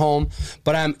far from home,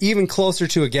 but I'm even closer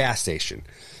to a gas station.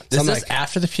 So This I'm is like,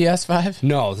 after the PS5?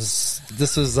 no, this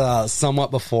was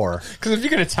somewhat before. Because if you're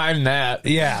going to time that,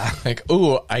 Yeah. like,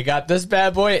 ooh, I got this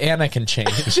bad boy and I can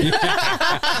change.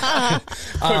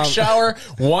 Quick shower,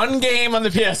 one game on the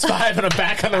PS5 and I'm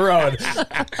back on the road.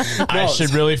 I should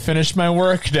really finish my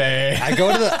work day.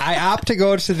 I opt to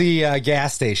go to the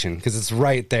gas station because it's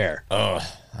right there. Oh,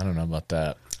 I don't know about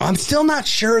that. I'm still not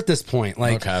sure at this point.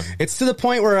 Like, Okay. it's to the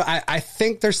point where I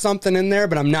think there's something in there,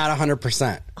 but I'm not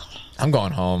 100%. I'm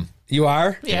going home. You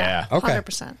are? Yeah. Okay.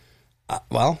 100%.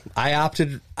 Well, I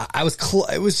opted. I was.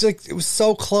 It was like it was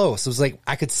so close. It was like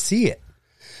I could see it.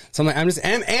 So I'm like,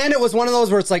 and it was one of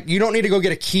those where it's like you don't need to go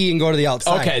get a key and go to the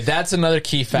outside. Okay, that's another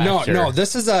key factor. No.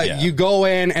 This is you go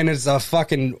in and it's a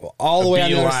fucking all the way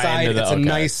on the other beeline side. to the- It's a okay.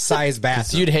 nice size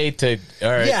bathroom. You'd hate to. All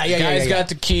right, Yeah, guys yeah. got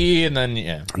the key, and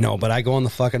then No, but I go in the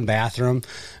fucking bathroom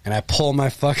and I pull my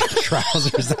fucking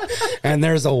trousers and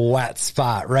there's a wet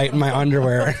spot right in my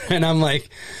underwear. And I'm like,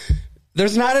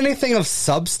 there's not anything of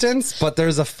substance, but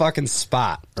there's a fucking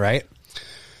spot, right?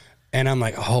 And I'm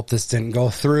like, I hope this didn't go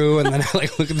through. And then I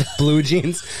like look at the blue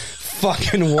jeans,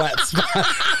 fucking wet spot.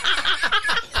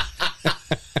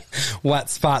 Wet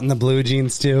spot in the blue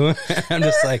jeans too. I'm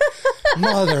just like,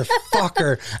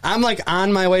 motherfucker. I'm like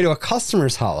on my way to a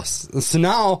customer's house. So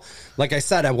now, like I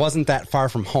said, I wasn't that far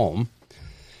from home.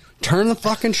 Turn the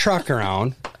fucking truck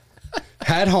around,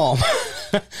 head home.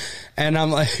 And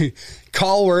I'm like,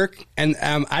 call work. And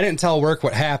I didn't tell work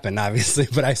what happened, obviously,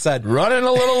 but I said, running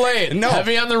a little late. No.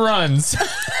 Heavy on the runs.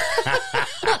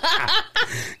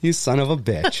 you son of a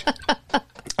bitch.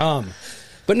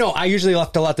 But no, I usually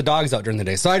have to let the dogs out during the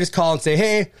day. So I just call and say,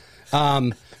 hey, go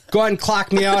ahead and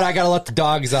clock me out. I got to let the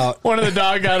dogs out. One of the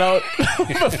dog got out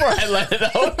before I let it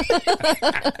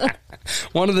out.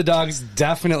 One of the dogs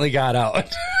definitely got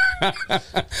out.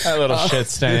 That little shit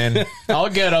stain. I'll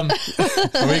get him.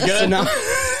 Are we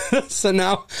good? So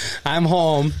now I'm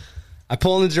home. I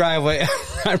pull in the driveway.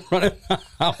 I run in the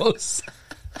house.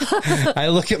 I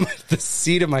look at the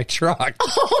seat of my truck.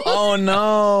 Oh,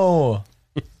 no.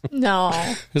 No.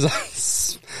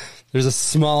 There's a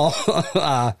small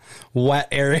wet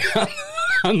area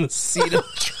on the seat of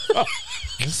the truck.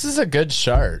 This is a good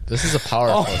shart. This is a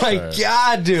powerful Oh my shart.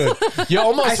 God, dude. You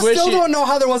almost I wish still you, don't know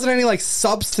how there wasn't any like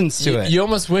substance to it. You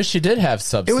almost wish you did have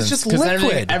substance. It was just 'cause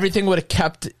liquid. Everything would have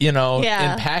kept, in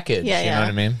Yeah. package. Yeah, You know yeah. what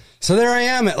I mean? So there I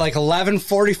am at like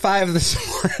 11:45 this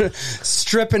morning,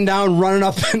 stripping down, running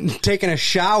up and taking a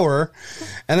shower.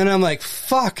 And then I'm like,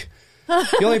 fuck.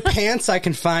 The only pants I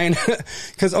can find,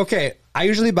 because, okay, I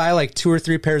usually buy like 2 or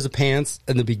 3 pairs of pants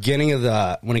in the beginning of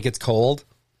when it gets cold.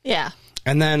 Yeah.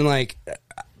 And then like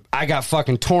I got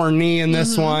fucking torn knee in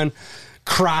this one,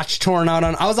 crotch torn out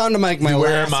on. I was on to like my You last.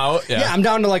 wear 'em out? Yeah. I'm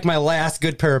down to like my last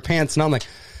good pair of pants, and I'm like,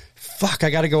 fuck, I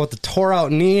got to go with the tore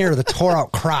out knee or the tore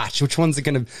out crotch. Which one's it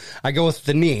gonna? I go with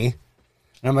the knee,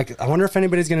 and I'm like, I wonder if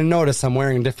anybody's gonna notice I'm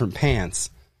wearing different pants.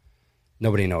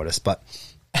 Nobody noticed, but.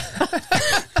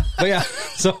 But yeah,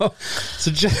 so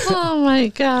just Oh my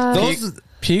God. those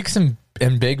Peaks and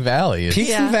big valleys. peaks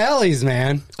Yeah. and valleys,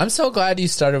 man. I'm so glad you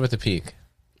started with the peak.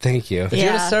 Thank you. If you would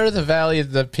Yeah. have started the valley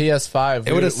of the PS5,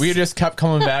 would've- we just kept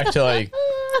coming back to like,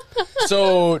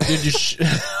 so did you,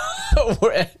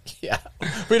 yeah,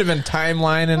 we'd have been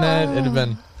timelining it. It'd have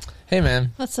been, hey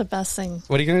man, That's the best thing.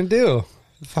 What are you gonna do?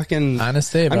 Fucking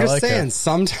honest Dave, I'm I just like saying. it.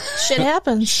 Sometimes Shit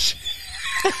happens.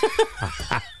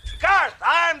 Garth,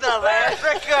 I'm the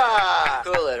leprechaun.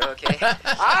 Cool it, okay?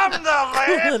 I'm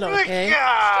the it, okay? leprechaun.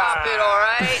 Stop it, all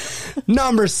right?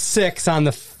 number 6 on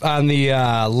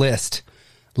the list,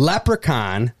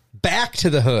 Leprechaun, Back to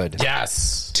the Hood,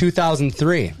 Yes.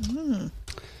 2003.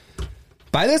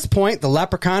 By this point, the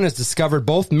Leprechaun has discovered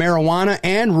both marijuana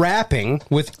and rapping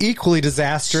with equally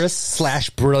disastrous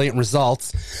 / brilliant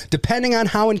results, depending on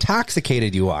how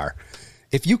intoxicated you are.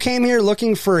 If you came here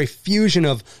looking for a fusion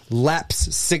of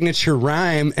Lep's signature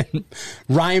rhyme and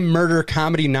rhyme murder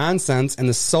comedy nonsense and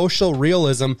the social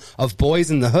realism of Boys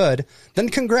in the Hood, then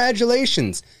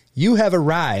congratulations. You have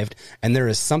arrived, and there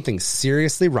is something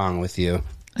seriously wrong with you.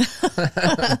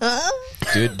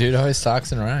 Dude always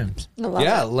talks and rhymes. I love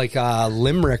Yeah, it. like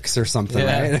limericks or something,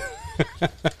 Yeah.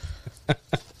 right?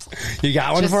 You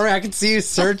got one for me? I can see you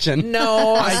searching.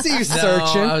 No, I see you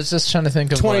searching. I was just trying to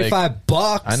think of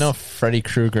 $25. I know Freddy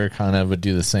Krueger kind of would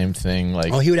do the same thing.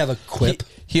 Like, Oh, he would have a quip.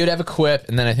 He would have a quip,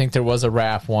 and then I think there was a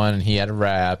rap one. And he had a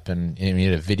rap, and he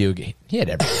had a video game. He had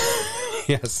everything.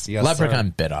 Yes,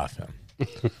 Leprechaun bit off him.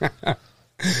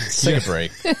 Let's take a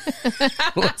break.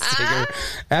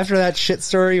 After that shit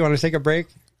story, you want to take a break?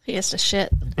 He has to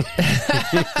shit.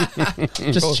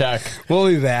 Just check. We'll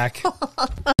be back.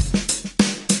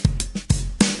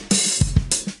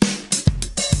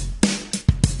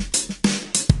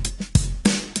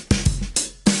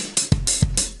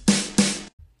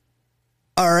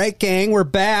 All right, gang, we're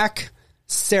back.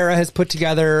 Sarah has put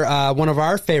together one of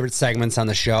our favorite segments on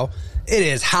the show. It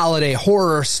is Holiday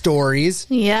Horror Stories,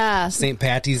 Yeah. St.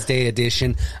 Patty's Day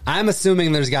edition. I'm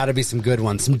assuming there's got to be some good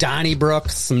ones. Some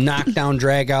Donnybrooks, some knockdown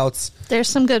dragouts, There's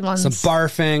some good ones. some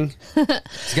barfing.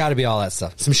 It's got to be all that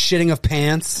stuff. Some shitting of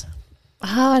pants. Oh,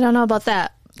 I don't know about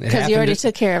that. It Because you already happened-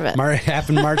 took care of it. It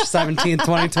happened March 17th,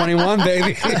 2021,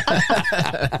 baby.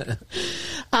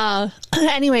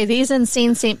 Anyway, these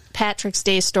insane St. Patrick's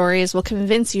Day stories will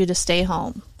convince you to stay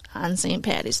home on St.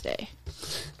 Patty's Day.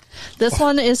 This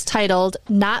one is titled,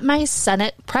 Not My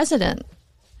Senate President.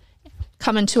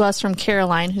 Coming to us from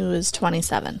Caroline, who is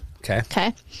 27. Okay.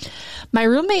 Okay. My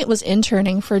roommate was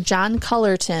interning for John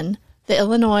Cullerton, the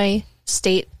Illinois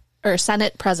state or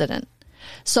Senate president.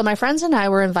 So my friends and I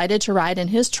were invited to ride in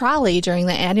his trolley during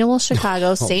the annual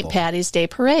Chicago St. Patty's Day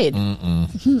parade.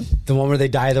 The one where they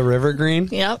dye the river green?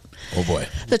 Yep. Oh, boy.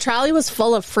 The trolley was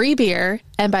full of free beer,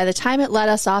 and by the time it let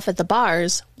us off at the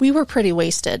bars, we were pretty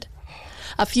wasted.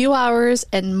 A few hours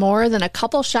and more than a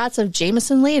couple shots of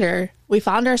Jameson later, we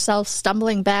found ourselves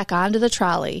stumbling back onto the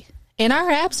trolley. In our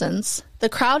absence, the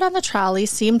crowd on the trolley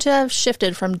seemed to have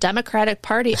shifted from Democratic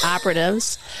Party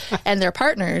operatives and their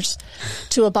partners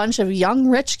to a bunch of young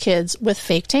rich kids with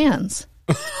fake tans.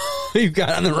 You got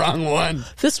on the wrong one.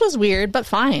 This was weird, but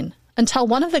fine, until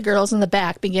one of the girls in the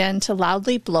back began to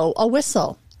loudly blow a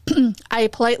whistle. I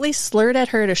politely slurred at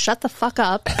her to shut the fuck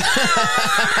up,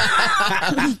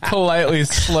 Politely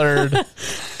slurred.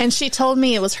 and she told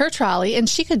me it was her trolley and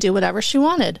she could do whatever she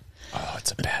wanted. Oh,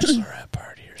 it's a bachelorette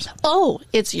party or something. Oh,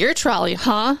 it's your trolley,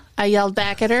 huh? I yelled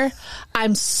back at her.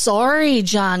 I'm sorry,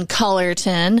 John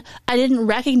Cullerton. I didn't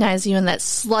recognize you in that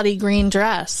slutty green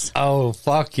dress. Oh,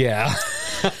 fuck yeah.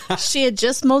 She had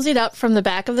just moseyed up from the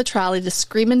back of the trolley to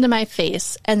scream into my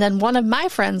face, and then one of my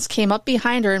friends came up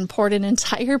behind her and poured an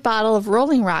entire bottle of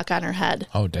Rolling Rock on her head.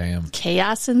 Oh, damn.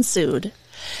 Chaos ensued.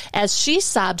 As she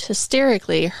sobbed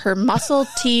hysterically, her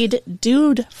muscle-teed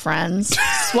dude friends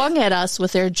swung at us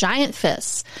with their giant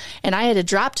fists, and I had to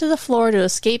drop to the floor to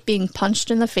escape being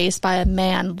punched in the face by a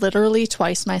man literally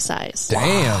twice my size.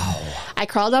 Damn. I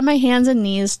crawled on my hands and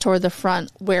knees toward the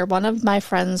front, where one of my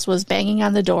friends was banging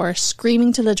on the door,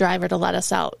 screaming to the driver to let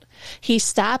us out. He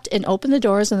stopped and opened the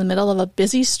doors in the middle of a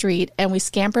busy street, and we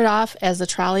scampered off as the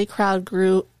trolley crowd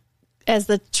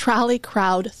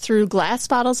threw glass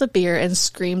bottles of beer and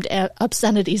screamed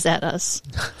obscenities at us.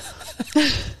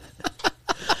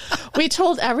 We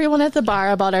told everyone at the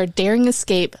bar about our daring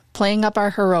escape, playing up our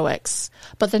heroics.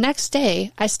 But the next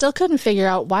day, I still couldn't figure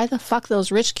out why the fuck those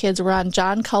rich kids were on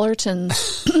John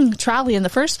Cullerton's trolley in the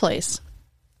first place.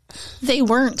 They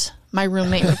weren't, my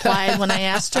roommate replied when I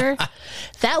asked her.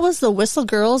 That was the Whistle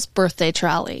Girl's birthday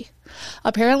trolley.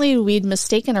 Apparently, we'd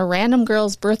mistaken a random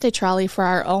girl's birthday trolley for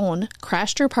our own,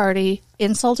 crashed her party,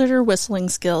 insulted her whistling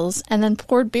skills, and then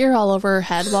poured beer all over her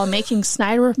head while making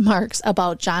snide remarks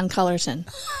about John Cullerton.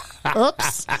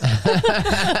 Oops.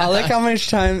 I like how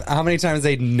many times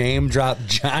they name drop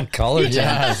John Cullerton.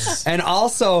 Yes. And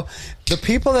also, the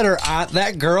people that are on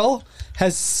that girl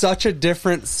has such a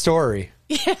different story.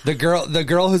 Yeah. The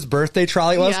girl whose birthday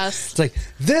trolley it was. Yes. It's like,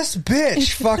 this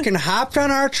bitch fucking hopped on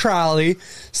our trolley,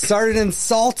 started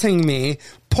insulting me,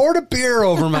 poured a beer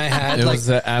over my head. It like, was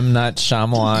the M. Night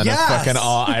Shyamalan Yes. of fucking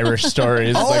all Irish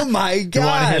stories. oh Like, my you want to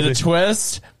god, hit a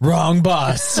twist? Wrong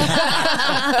bus.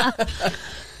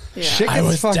 shit I gets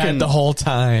was fucking. dead the whole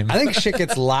time. I think shit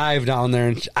gets live down there,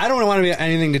 and I don't want to be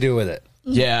anything to do with it.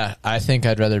 Yeah, I think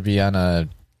I'd rather be on a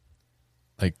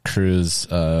cruise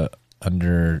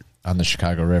on the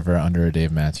Chicago River under a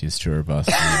Dave Matthews tour bus.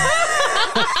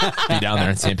 Be down there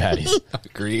in St. Patty's.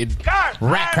 Agreed.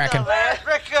 Rat cracking.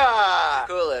 Leprechaun.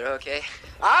 Cool it, okay?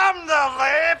 I'm the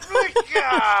leprechaun.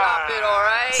 Stop it, all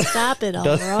right? Stop it, all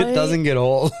It right? doesn't get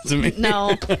old to me.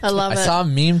 No, I love I it. saw a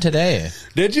meme today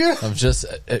Did you? of just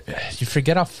you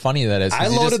forget how funny that is. 'cause I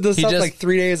loaded this up like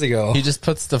 3 days ago. He just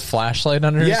puts the flashlight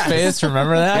under Yes. his face.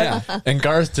 Remember that? Yeah. And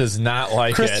Garth does not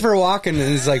like Christopher Walken, and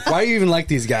he's like, "Why do you even like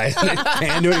these guys?" And they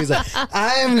pan to it. He's like,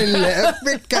 "I'm the it.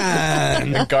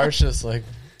 leprechaun." And Garth's just like,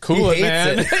 cool it, He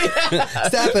man. hates it.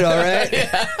 Stop it, all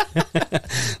right?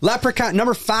 Leprechaun,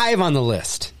 number 5 on the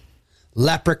list.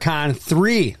 Leprechaun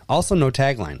 3, also no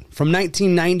tagline, from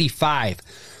 1995.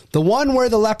 The one where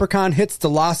the leprechaun hits the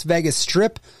Las Vegas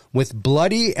Strip with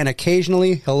bloody and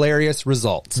occasionally hilarious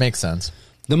results. Makes sense.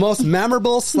 The most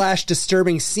memorable /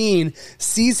 disturbing scene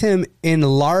sees him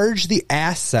enlarge the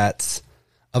assets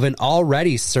of an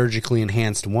already surgically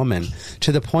enhanced woman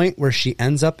to the point where she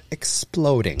ends up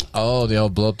exploding. Oh, they all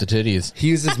blow up the titties. He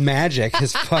uses magic,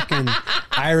 his fucking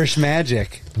Irish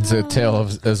magic. It's a tale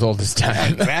of as old as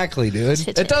time. Exactly, dude.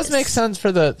 It does make sense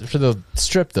for the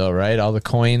strip though, right? All the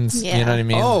coins, Yeah. you know what I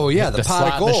mean? Oh, yeah, the pot of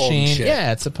slot gold and machine. shit.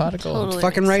 Yeah, it's a pot of gold. Totally.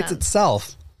 Fucking makes writes sense.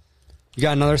 itself. You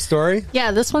got another story?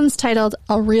 Yeah, this one's titled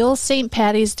A Real St.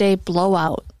 Patty's Day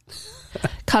Blowout.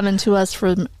 Coming to us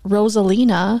from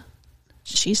Rosalina.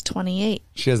 She's 28.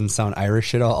 She doesn't sound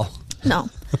Irish at all. No.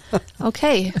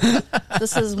 Okay.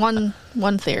 This is one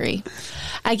theory.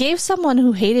 I gave someone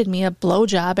who hated me a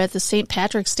blowjob at the St.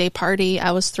 Patrick's Day party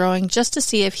I was throwing just to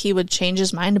see if he would change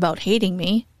his mind about hating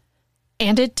me.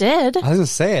 And it did. I was going to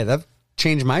say, that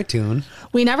changed my tune.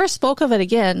 We never spoke of it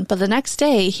again, but the next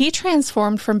day he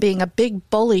transformed from being a big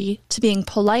bully to being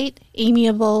polite,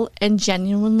 amiable, and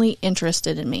genuinely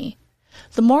interested in me.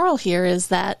 The moral here is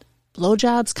that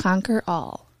blowjobs conquer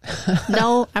all.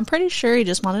 No, I'm pretty sure he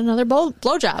just wanted another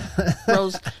blowjob.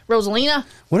 Rosalina.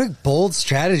 What a bold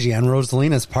strategy on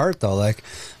Rosalina's part, though. Like,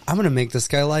 I'm going to make this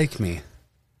guy like me.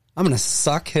 I'm going to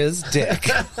suck his dick.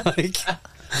 Like,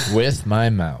 With my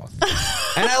mouth.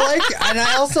 and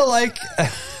I also like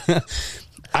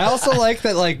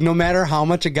that, like, no matter how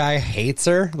much a guy hates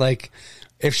her, like,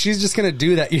 if she's just going to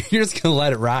do that, you're just going to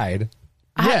let it ride.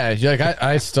 Yeah, you're like,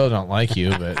 I still don't like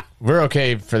you, but we're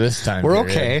okay for this time. We're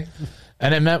period. okay.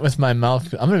 And I meant with my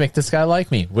mouth. I'm going to make this guy like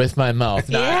me with my mouth.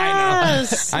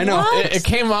 Yes. I know. What? It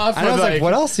came off I was with like,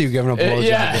 what else are you giving a blowjob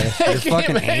yeah. with? Your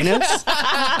fucking anus?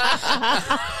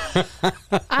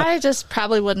 I just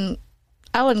probably wouldn't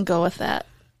go with that.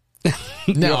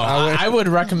 No, I I would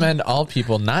recommend all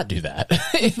people not do that.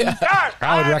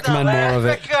 I would recommend more of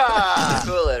it.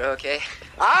 Cool it, okay?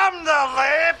 I'm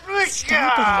the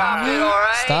leprechaun. You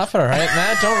alright? Stop it, all right,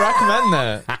 Matt? Don't recommend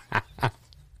that.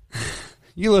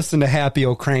 You listen to Happy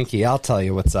O'Cranky. I'll tell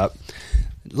you what's up.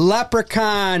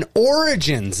 Leprechaun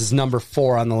Origins is number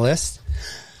 4 on the list.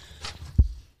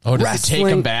 Oh, does it take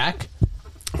Wrestling. him back?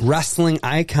 Wrestling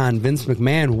icon Vince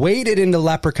McMahon waded into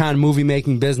Leprechaun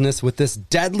movie-making business with this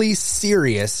deadly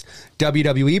serious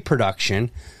WWE production.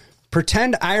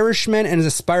 Pretend Irishman and his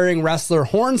aspiring wrestler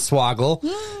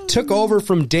Hornswoggle took over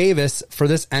from Davis for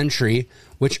this entry,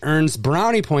 which earns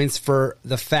brownie points for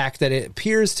the fact that it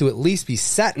appears to at least be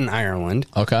set in Ireland.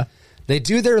 Okay. They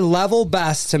do their level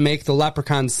best to make the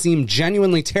Leprechaun seem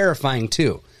genuinely terrifying,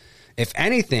 too. If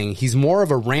anything, he's more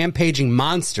of a rampaging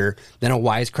monster than a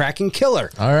wisecracking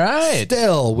killer. All right.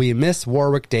 Still, we miss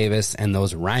Warwick Davis and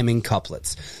those rhyming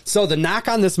couplets. So the knock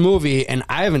on this movie, and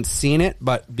I haven't seen it,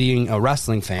 but being a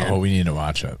wrestling fan, Oh, we need to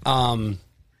watch it.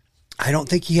 I don't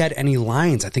think he had any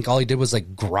lines. I think all he did was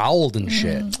like growled and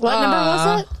shit. What number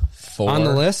was it? 4. On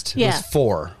the list, it Yeah. was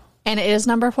 4. And it is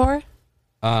number 4?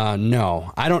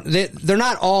 No, I don't. They're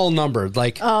not all numbered.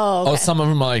 Like, Oh, some of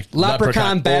them are like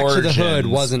Leprechaun Back to the Hood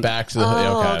Origins, wasn't- Back to the Hood.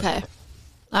 Oh, Okay. okay.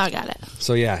 I got it.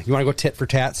 so yeah. You want to go tit for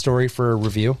tat story for a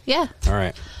review? Yeah. All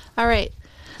right. All right.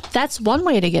 That's one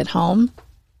way to get home.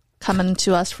 Coming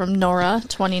to us from Nora,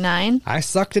 29. I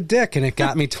sucked a dick and it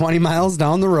got me 20 miles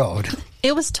down the road.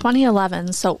 It was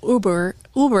 2011, so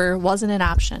Uber wasn't an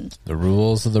option. The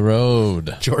rules of the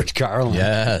road. George Carlin.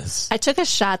 Yes. I took a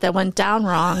shot that went down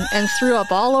wrong and threw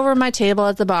up all over my table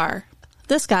at the bar.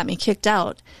 This got me kicked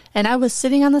out, and I was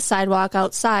sitting on the sidewalk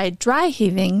outside, dry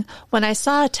heaving, when I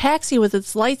saw a taxi with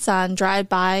its lights on drive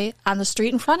by on the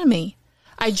street in front of me.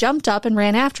 I jumped up and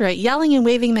ran after it, yelling and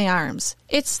waving my arms.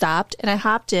 It stopped, and I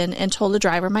hopped in and told the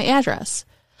driver my address.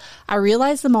 I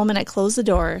realized the moment I closed the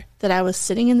door that I was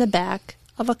sitting in the back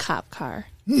of a cop car.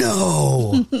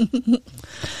 No.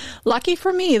 Lucky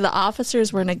for me, the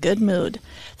officers were in a good mood.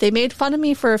 They made fun of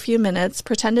me for a few minutes,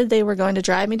 pretended they were going to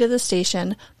drive me to the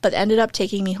station, but ended up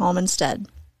taking me home instead.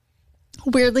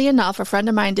 Weirdly enough, a friend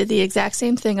of mine did the exact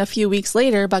same thing a few weeks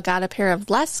later, but got a pair of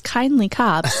less kindly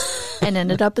cops and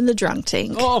ended up in the drunk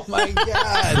tank. Oh my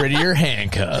God. Prettier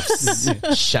handcuffs.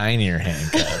 Shinier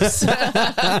handcuffs.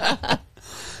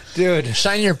 Dude,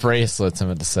 Shinier bracelets, I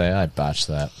meant to say. I botched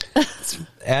that.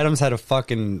 Adams had a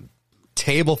fucking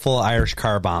table full of Irish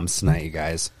car bombs tonight, you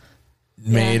guys.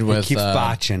 Made He with keeps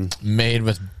botching. made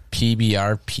with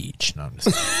PBR peach. No, I'm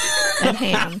just And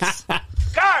hands.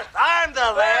 Garth, I'm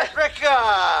the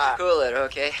leprechaun. Cool it,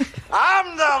 okay?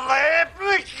 I'm the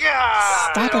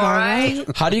leprechaun. Stop it, all right?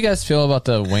 How do you guys feel about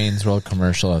the Wayne's World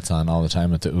commercial that's on all the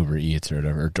time with the Uber Eats or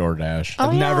whatever, or DoorDash? Oh,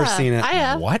 I've never yeah. seen it. I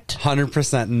have. What?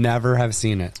 100% never have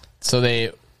seen it. So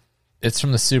it's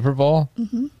from the Super Bowl.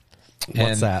 Mm-hmm.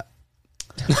 What's that?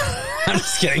 I'm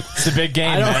just kidding. It's a big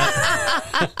game,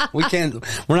 man.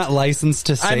 We're not licensed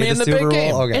to say mean the the Super big Bowl.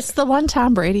 game. Okay. It's the one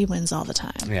Tom Brady wins all the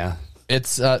time. Yeah. It's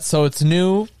so it's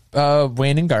new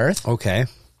Wayne and Garth. Okay.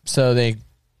 So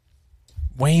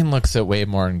Wayne looks at way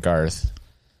more than Garth.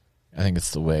 I think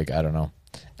it's the wig. I don't know.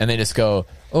 And they just go,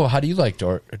 "Oh, how do you like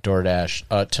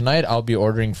DoorDash? Tonight I'll be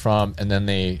ordering from," and then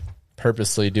they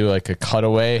purposely do like a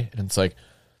cutaway, and it's like,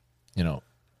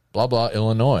 blah blah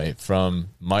Illinois from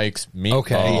Mike's Meatball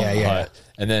Okay, yeah. Hut.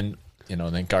 And then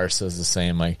then Garth says the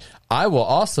same, like, "I will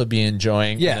also be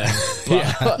enjoying." Yeah. And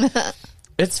then blah.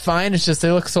 It's fine. It's just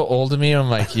they look so old to me. I'm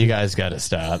like, you guys got to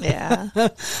stop. Yeah.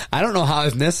 I don't know how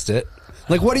I've missed it.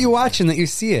 Like, what are you watching that you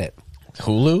see it?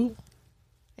 Hulu.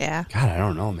 Yeah. God, I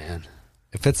don't know, man.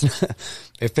 If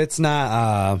it's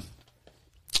not,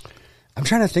 I'm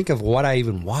trying to think of what I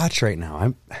even watch right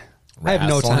now. I have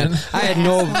no time. Wrestling. I had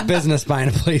no business buying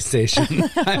a PlayStation.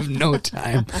 I have no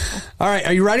time. All right,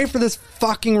 are you ready for this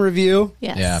fucking review?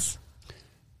 Yes. Yeah.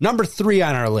 Number 3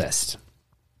 on our list.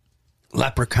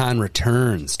 Leprechaun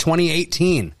Returns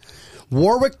 2018.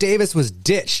 Warwick Davis was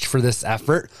ditched for this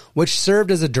effort, which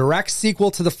served as a direct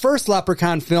sequel to the first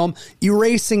Leprechaun film,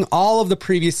 erasing all of the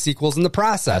previous sequels in the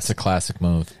process. That's a classic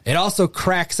move. It also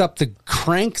cranks up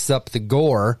the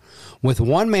gore, with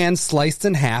one man sliced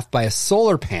in half by a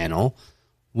solar panel,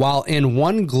 while in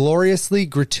one gloriously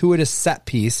gratuitous set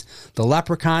piece, the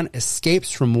leprechaun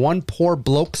escapes from one poor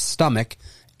bloke's stomach,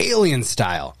 alien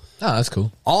style. Oh, that's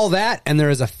cool. All that, and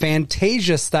there is a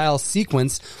Fantasia-style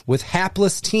sequence with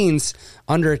hapless teens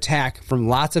under attack from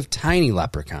lots of tiny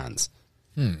leprechauns.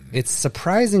 It's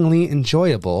surprisingly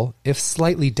enjoyable, if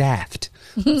slightly daft.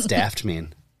 What's daft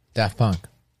mean? Daft Punk.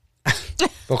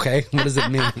 Okay, what does it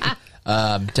mean?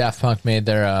 Daft Punk made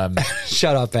their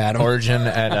Shut up, Adam. origin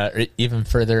at even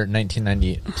further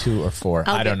 1992 or 4.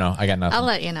 I don't know. I got nothing. I'll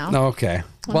let you know. Okay.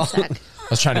 One sec. I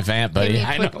was trying to vamp, Give buddy. me a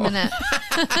I quick know. minute.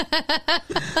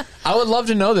 I would love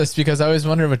to know this because I always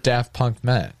wondered what Daft Punk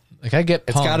meant. Like, I get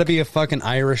It's punk. got to be a fucking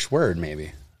Irish word,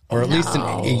 maybe. Or at least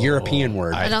a European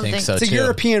word. I don't think think so, It's a too.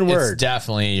 European word. It's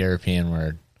definitely a European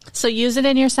word. So use it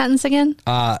in your sentence again.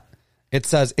 It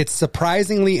says, it's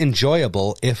surprisingly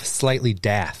enjoyable, if slightly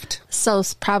daft. So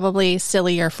it's probably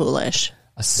silly or foolish.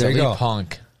 A silly go.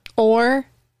 punk. Or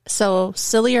so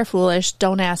silly or foolish,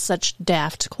 don't ask such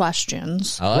daft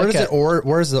questions. I like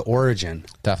Where's the origin?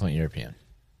 Definitely European.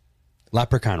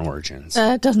 Leprechaun origins.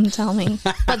 It doesn't tell me.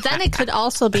 But then it could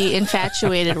also be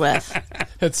infatuated with.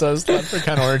 It says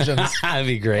Leprechaun Origins. That'd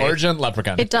be great. Origin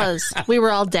Leprechaun. It does. We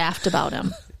were all daft about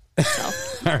him.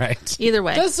 So All right. either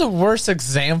way. That's the worst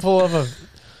example of a...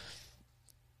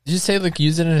 Did you say, like,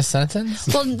 use it in a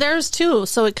sentence? Well, there's two.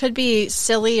 So it could be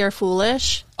silly or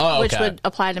foolish, which okay. would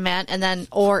apply to Matt, and then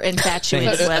or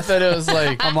infatuated I with. thought it was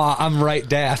like... I'm right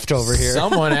daft over here.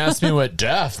 Someone asked me what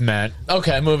daft meant.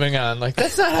 Okay, moving on. Like,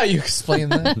 that's not how you explain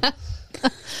that.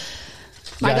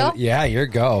 My go? Yeah, your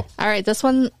go. All right, this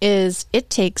one is It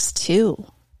Takes Two.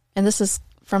 And this is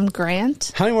from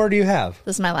Grant. How many more do you have?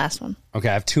 This is my last one. Okay,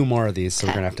 I have 2 more of these, so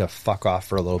we're Okay. going to have to fuck off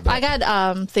for a little bit. I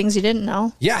got things you didn't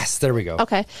know. Yes, there we go.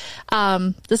 Okay.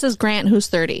 This is Grant, who's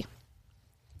 30.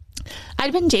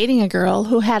 I'd been dating a girl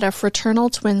who had a fraternal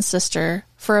twin sister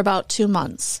for about 2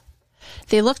 months.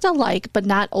 They looked alike, but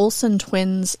not Olsen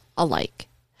twins alike.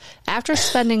 After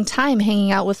spending time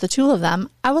hanging out with the two of them,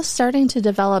 I was starting to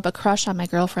develop a crush on my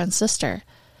girlfriend's sister,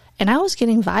 and I was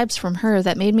getting vibes from her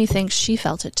that made me think she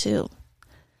felt it too.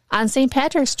 On St.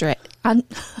 Patrick's Day,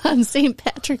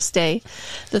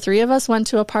 the three of us went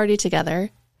to a party together,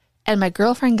 and my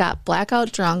girlfriend got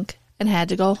blackout drunk and had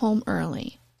to go home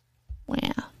early.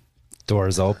 Wow.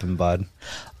 Doors open, bud.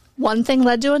 One thing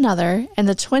led to another, and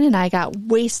the twin and I got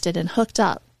wasted and hooked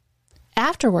up.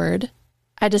 Afterward,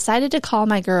 I decided to call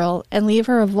my girl and leave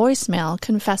her a voicemail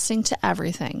confessing to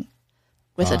everything,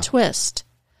 with a twist.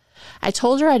 I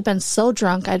told her I'd been so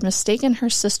drunk I'd mistaken her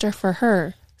sister for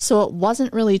her, so it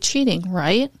wasn't really cheating,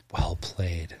 right? Well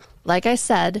played. Like I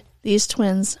said, these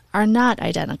twins are not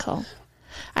identical.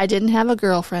 I didn't have a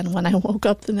girlfriend when I woke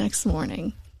up the next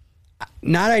morning.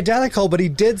 Not identical, but he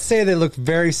did say they look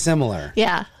very similar.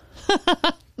 Yeah.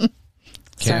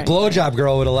 Sorry. Blowjob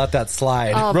girl would have let that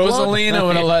slide. Oh, Rosalina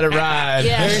would have let it ride.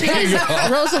 Yeah,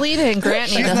 Rosalina and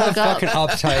Grant need She's to not hook up. fucking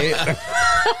uptight.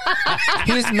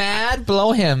 He's mad.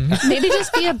 Blow him. Maybe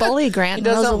just be a bully, Grant. He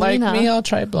doesn't like Rosalina. me. I'll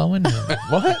try blowing him.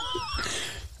 What?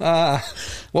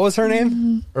 What was her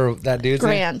name? Or that dude's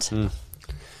Grant. name?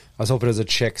 I was hoping it was a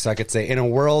chick so I could say, in a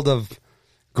world of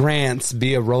Grants,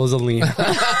 be a Rosalina.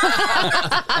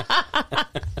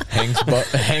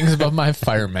 hangs above my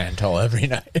fire mantle every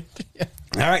night.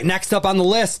 All right, next up on the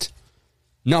list,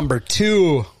 number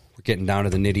 2. We're we're getting down to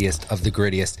the nittiest of the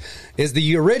grittiest, is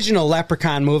the original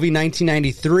Leprechaun movie,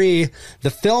 1993, the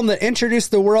film that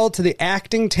introduced the world to the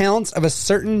acting talents of a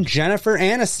certain Jennifer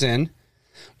Aniston,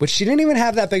 which she didn't even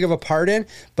have that big of a part in,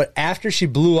 but after she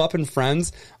blew up in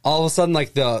Friends, all of a sudden,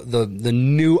 like, the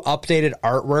new updated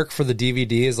artwork for the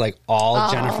DVD is, like,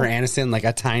 all Jennifer Aniston, like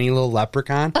a tiny little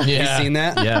leprechaun. Yeah. Have you seen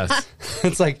that? Yes.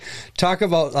 It's like, talk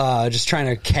about just trying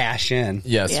to cash in.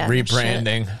 Yes, Yeah,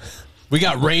 rebranding. We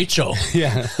got Rachel.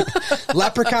 Yeah.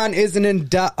 Leprechaun is an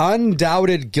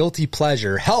undoubted guilty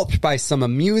pleasure, helped by some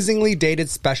amusingly dated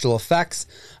special effects,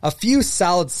 a few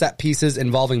solid set pieces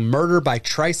involving murder by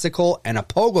tricycle and a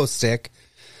pogo stick,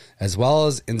 as well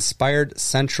as inspired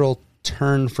central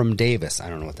turn from Davis. I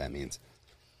don't know what that means.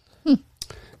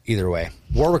 Either way,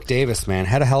 Warwick Davis, man,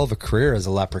 had a hell of a career as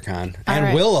a leprechaun. And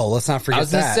right. Willow, let's not forget I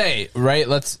was that. gonna say, right?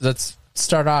 Let's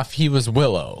start off. He was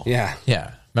Willow. Yeah.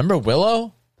 Yeah. Remember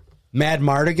Willow? Mad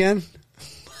Mardigan.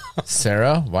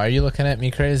 Sarah, why are you looking at me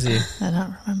crazy? I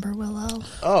don't remember Willow.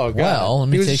 Oh, God. Well, let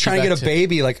me he was take just you trying to back get a to-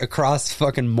 baby, like, across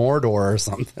fucking Mordor or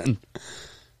something.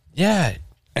 Yeah.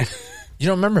 You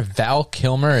don't remember Val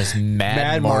Kilmer as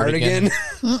Mad Mardigan.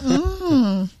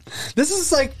 Mardigan? This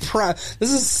is like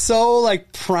this is so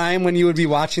like prime when you would be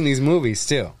watching these movies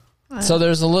too. So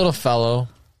there's a little fellow,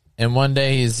 and one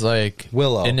day he's like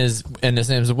Willow. and his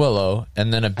name's Willow,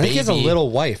 and then a I baby. think he has a little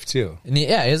wife too. and he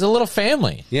has a little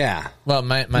family. Yeah, Well,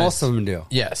 my most of them do.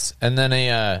 yes, and then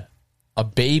a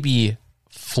baby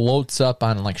floats up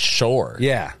on like shore.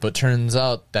 Yeah. but turns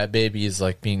out that baby is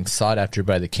like being sought after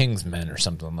by the Kingsmen or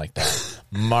something like that.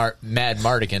 Mad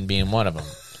Mardigan being one of them.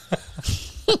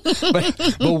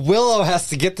 But Willow has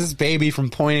to get this baby from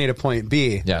point A to point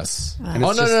B. Yes. And Oh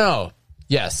it's no, just- no.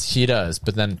 Yes, he does.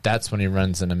 But then that's when he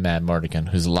runs into Mad Mardigan,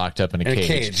 who's locked up in a In a cage.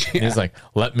 cage, And he's yeah. like,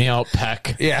 "Let me out,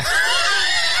 Peck." Yeah,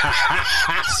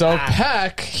 So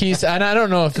Peck, and I don't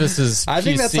know if this is I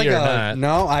think PC that's like or a not.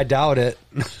 no. I doubt it.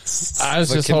 I was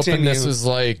but just hoping continue. this was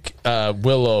like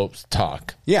Willow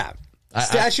talk. Yeah,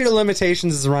 statute of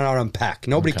limitations is run out on Peck.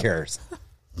 Nobody Okay. cares.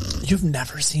 You've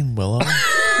never seen Willow?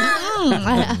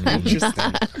 Interesting.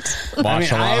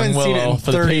 Watch I haven't along, seen it Willow, in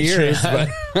for the 30 years,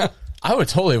 Patreon. I would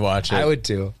totally watch it. I would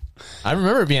too. I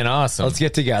remember being awesome. Let's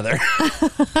get together.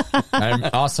 I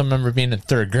also remember being in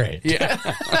third grade. Yeah.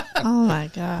 Oh my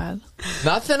God.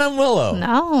 Nothing on Willow.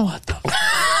 No.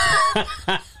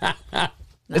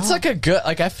 It's like a good,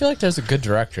 like I feel like there's a good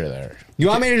director there. You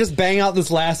want me to just bang out this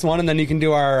last one and then you can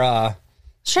do our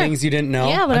Sure. things you didn't know?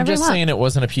 Yeah, whatever I'm just you want. saying it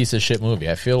wasn't a piece of shit movie.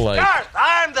 I feel like Garth,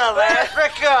 I'm the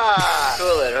leprechaun.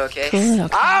 Cool it, okay? Cool,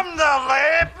 okay. I'm the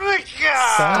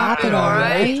leprechaun. Stop it, all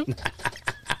right?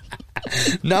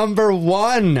 Number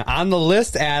 1 on the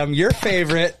list, Adam, your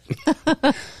favorite,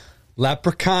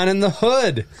 Leprechaun in the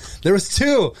Hood. There was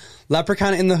 2,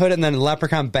 Leprechaun in the Hood and then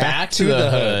Leprechaun Back to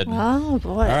the Hood. Oh, boy.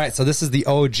 All right, so this is the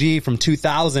OG from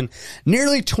 2000.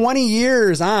 Nearly 20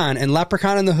 years on, and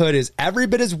Leprechaun in the Hood is every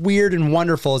bit as weird and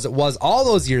wonderful as it was all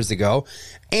those years ago,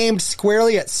 aimed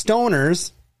squarely at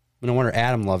stoners. No wonder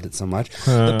Adam loved it so much.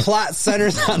 The plot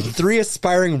centers on 3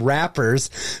 aspiring rappers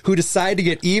who decide to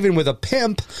get even with a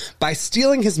pimp by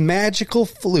stealing his magical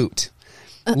flute.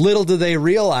 Little do they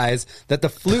realize that the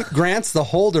flute grants the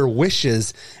holder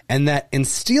wishes, and that in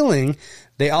stealing,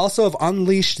 they also have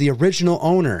unleashed the original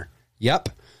owner. Yep,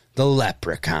 the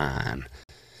Leprechaun.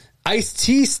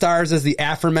 Ice-T stars as the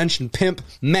aforementioned pimp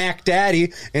Mac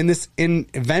Daddy in this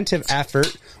inventive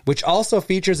effort, which also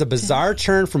features a bizarre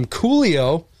turn from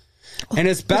Coolio, and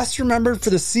is best remembered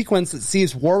for the sequence that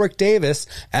sees Warwick Davis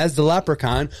as the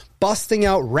Leprechaun busting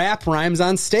out rap rhymes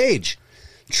on stage.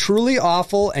 Truly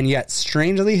awful and yet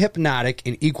strangely hypnotic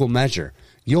in equal measure.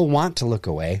 You'll want to look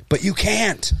away, but you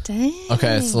can't. Dang.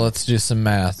 okay, so let's do some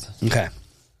math. Okay.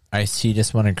 Ice-T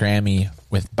just won a Grammy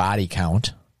with Body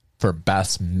Count for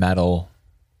Best Metal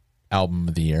Album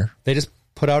of the Year. They just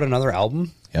put out another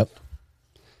album. Yep.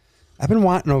 I've been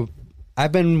wanting to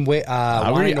wanting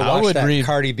to watch that read-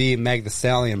 Cardi B Meg Thee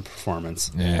Stallion performance.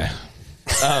 Yeah.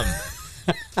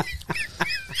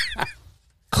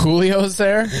 Coolio's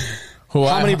there. Who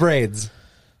How many braids?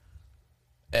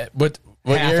 What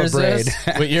Half year a is braid. this?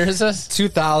 What year is this?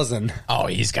 2000. Oh,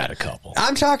 he's got a couple.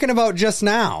 I'm talking about just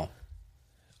now.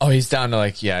 Oh, he's down to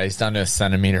he's down to a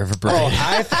centimeter of a braid. Oh,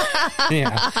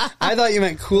 I thought you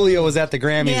meant Coolio was at the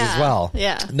Grammys Yeah. as well.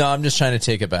 Yeah. No, I'm just trying to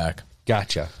take it back.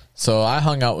 Gotcha. So I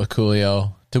hung out with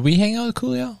Coolio. Did we hang out with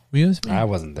Coolio? Were you with me? I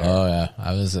wasn't there. Oh, yeah.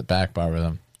 I was at Back Bar with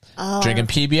him. Drinking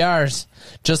PBRs.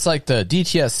 Just like the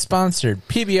DTS sponsored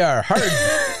PBR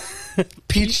hard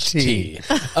Peach tea. tea.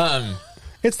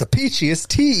 It's the peachiest,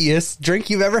 teaiest drink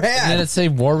you've ever Did had. it say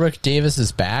Warwick Davis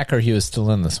is back, or he was still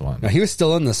in this one? No, he was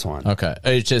still in this one. Okay,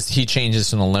 it's just he changes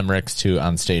from the limericks to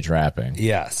on stage rapping.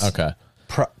 Yes. Okay.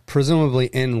 Presumably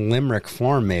in limerick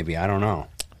form, maybe. I don't know.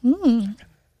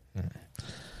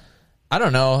 I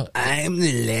don't know. I'm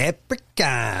the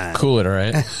leprechaun. Cool it,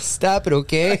 right? Stop it,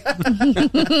 okay?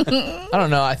 I don't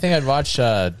know. I think I'd watch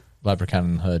Leprechaun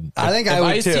in the Hood. I think if I would,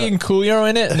 Ice-T too. and Coolio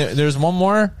in it, and there's one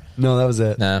more. No, that was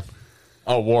it. Nah.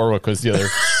 Oh, Warwick was the other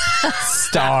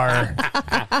star.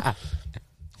 I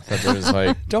thought there was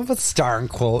like, Don't put star in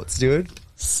quotes, dude.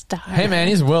 Star. hey man,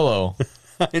 he's Willow.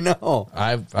 I know. All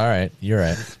right, you're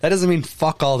right. That doesn't mean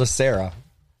fuck all to Sarah.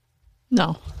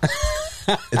 No,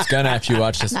 It's gonna after you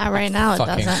watch this. not right now. It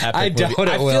fucking doesn't. epic I movie. doubt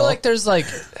it I will. feel like there's like,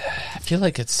 I feel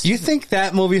like it's. You think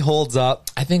that movie holds up?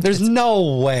 I think there's it's-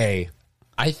 no way.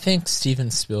 I think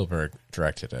Steven Spielberg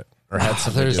directed it or had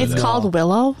something to there's do with It's it. called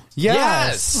Willow.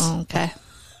 Yes. Oh, okay.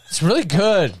 It's really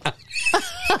good.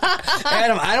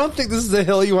 Adam, I don't think this is the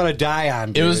hill you want to die on,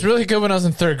 It dude. was really good when I was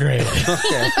in third grade.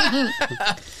 Okay.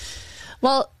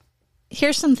 Well,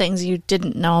 here's some things you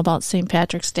didn't know about St.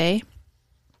 Patrick's Day.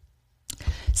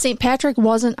 St. Patrick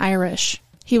wasn't Irish.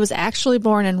 He was actually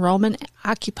born in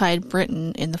Roman-occupied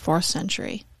Britain in the 4th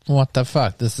century. What the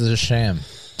fuck? This is a sham.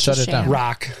 Shut a it down. sham.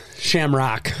 Rock.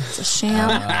 Shamrock. It's a sham.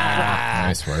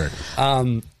 Nice word.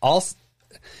 Also,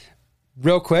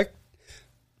 real quick,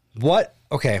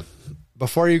 okay,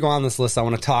 before you go on this list, I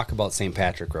want to talk about St.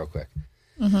 Patrick real quick.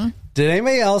 Did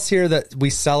anybody else hear that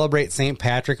we celebrate St.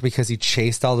 Patrick because he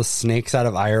chased all the snakes out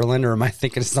of Ireland, or am I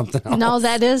thinking of something else? No,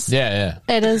 that is Yeah.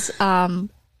 it is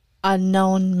a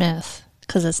known myth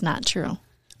because it's not true.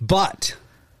 But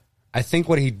I think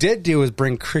what he did do is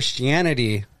bring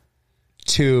Christianity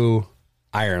to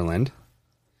Ireland,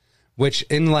 which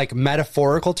in like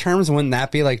metaphorical terms, wouldn't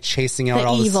that be like chasing out The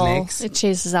all evil. the snakes? It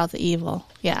chases out the evil.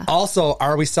 Yeah. Also,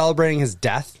 are we celebrating his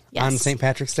death Yes. on St.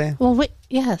 Patrick's Day? Well, wait,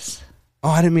 yes. Oh,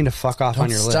 I didn't mean to fuck off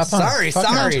on your step list. on Sorry.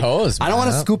 fucking toes, I don't want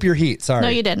to man. scoop your heat. Sorry. No,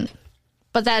 you didn't.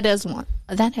 But that is one.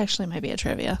 That actually might be a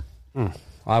trivia.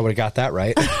 I would have got that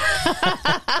right.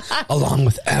 Along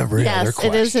with every other Yes,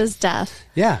 question. it is his death.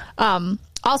 Yeah.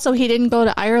 Also, he didn't go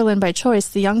to Ireland by choice.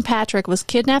 The young Patrick was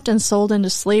kidnapped and sold into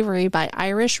slavery by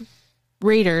Irish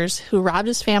raiders who robbed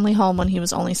his family home when he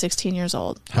was only 16 years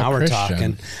old. Now we're Christian.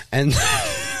 talking. And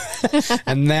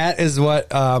and that is what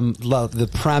the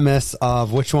premise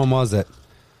of which one was it?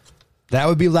 That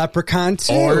would be Leprechaun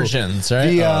 2. Origins,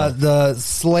 right? The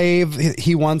slave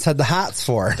he once had the hots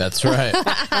for. That's right.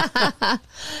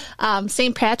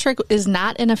 St. Patrick is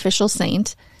not an official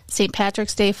saint. St.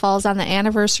 Patrick's Day falls on the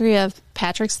anniversary of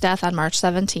Patrick's death on March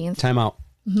 17th. Time out.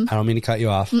 I don't mean to cut you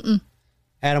off.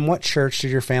 Adam, what church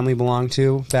did your family belong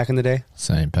to back in the day?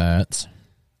 St. Pat's.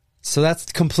 So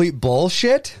that's complete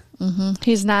bullshit?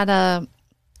 He's not a,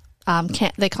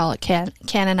 they call it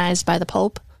canonized by the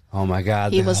Pope. Oh my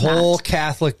God. He The was whole not.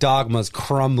 Catholic dogma is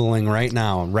crumbling right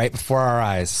now, right before our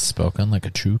eyes. Spoken like a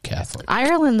true Catholic.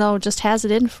 Ireland, though, just has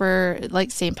it in for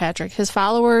like St. Patrick. His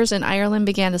followers in Ireland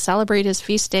began to celebrate his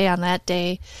feast day on that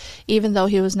day, even though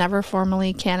he was never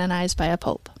formally canonized by a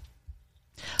pope.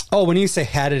 Oh, when you say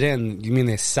had it in, you mean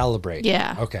they celebrate?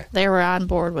 Yeah. Okay. They were on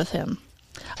board with him.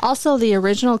 Also, the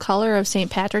original color of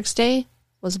St. Patrick's Day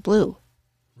was blue.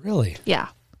 Really? Yeah.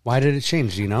 Why did it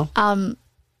change? Do you know?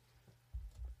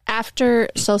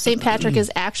 So St. Patrick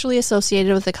is actually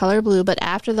associated with the color blue, but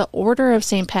after the Order of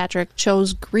St. Patrick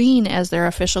chose green as their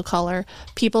official color,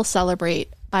 people celebrate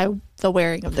by the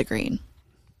wearing of the green.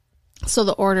 So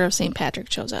the Order of St. Patrick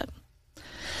chose it.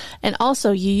 And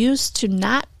also, you used to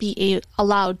not be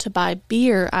allowed to buy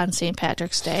beer on St.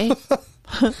 Patrick's Day.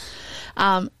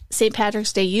 St.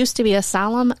 Patrick's Day used to be a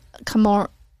solemn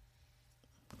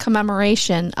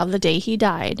commemoration of the day he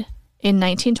died. In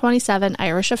 1927,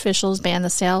 Irish officials banned the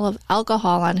sale of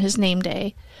alcohol on his name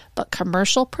day, but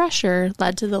commercial pressure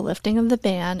led to the lifting of the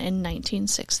ban in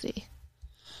 1960.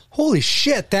 Holy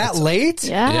shit, that late?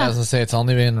 Yeah, I Yeah. was going to say, it's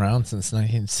only been around since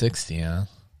 1960, huh?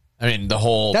 I mean, the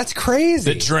whole... That's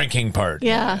crazy. the drinking part.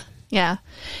 Yeah. Yeah.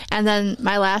 And then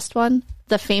my last one,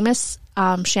 the famous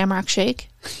Shamrock Shake.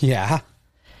 Yeah.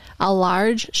 A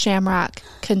large shamrock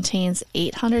contains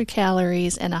 800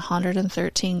 calories and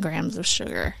 113 grams of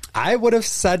sugar. I would have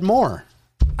said more.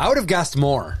 I would have guessed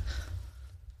more.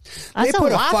 That's They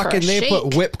put a lot for a they shake.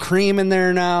 put whipped cream in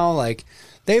there now. Like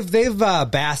they've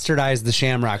bastardized the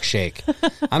Shamrock Shake.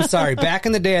 I'm sorry. Back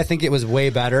in the day, I think it was way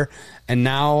better, and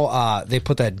now they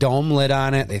put that dome lid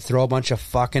on it. They throw a bunch of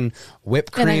fucking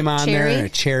whipped And a cream on there cherry? and a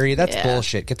cherry. That's Yeah.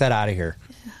 bullshit. Get that out of here.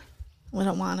 We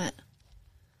don't want it.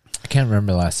 I can't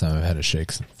remember the last time I've had a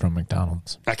shake from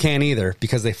McDonald's. I can't either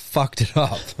because they fucked it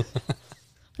up.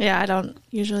 Yeah, I don't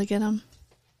usually get them.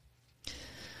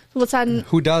 What's on?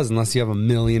 Who does unless you have $1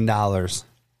 million?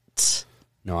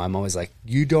 No, I'm always like,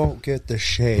 you don't get the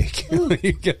shake.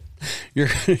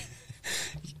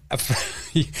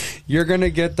 You're gonna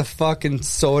get the fucking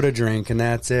soda drink, and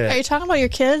that's it. Are you talking about your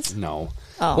kids? No.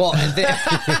 Oh. Well,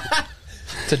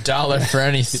 It's $1 for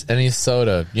any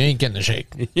soda. You ain't getting the shake.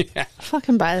 yeah.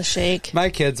 Fucking buy the shake. My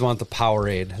kids want the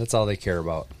Powerade. That's all they care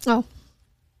about. Oh,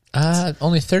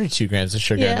 Only 32 grams of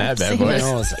sugar in Yeah, that bad same boy.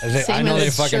 as- I Same know they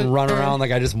as fucking run sugar. around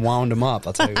like I just wound them up.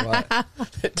 I'll tell you what.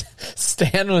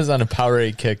 Stan was on a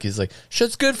Powerade kick. He's like,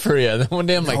 shit's good for you. And then one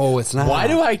day I'm like, No, it's not. Why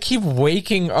do I keep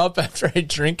waking up after I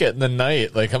drink it in the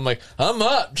night? Like, I'm like, I'm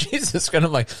up. Jesus. And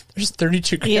I'm like, there's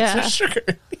 32 grams Yeah. of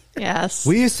sugar. yes.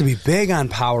 We used to be big on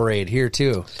Powerade here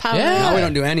too. Power. Yeah. Now we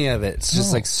don't do any of it. It's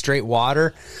just like straight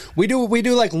water. We do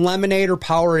like lemonade or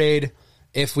Powerade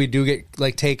if we do get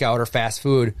like takeout or fast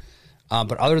food.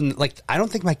 But other than like, I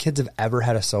don't think my kids have ever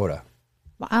had a soda.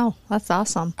 Wow, that's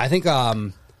awesome. I think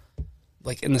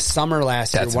like in the summer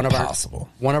last That's year, impossible.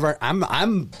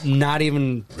 I'm not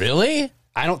even. Really?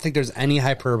 I don't think there's any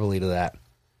hyperbole to that.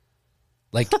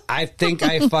 Like I think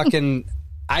I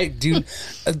do.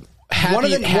 One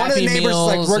of the Happy neighbors was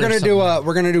like, Meals we're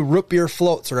or gonna do root beer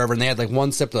floats or whatever, and they had like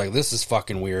one sip. They're like, this is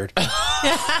fucking weird because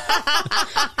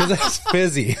it's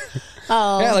fizzy.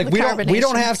 Oh, Yeah, like the we don't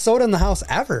carbonation. have soda in the house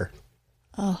ever.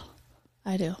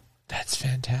 I do. That's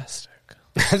fantastic.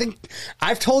 I think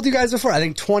I've told you guys before. I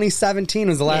think 2017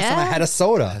 was the last time I Yeah. had a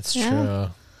soda. That's Yeah. true.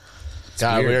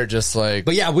 God, weird. we were just like,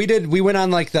 But yeah, we did. We went on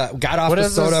like got off the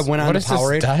soda, this, went on what the is this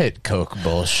Powerade. Diet Coke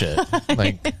bullshit?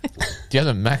 Like, do you have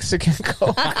the Mexican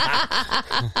Coke?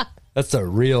 That's the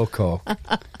real Coke.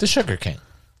 The sugar cane.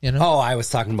 You know? Oh, I was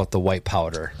talking about the white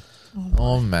powder.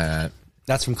 Oh, man.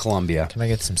 That's from Colombia. Can I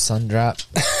get some sun drop?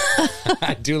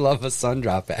 I do love a sun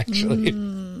drop, actually.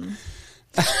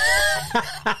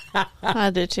 I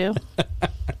do too.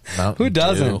 Mountain Who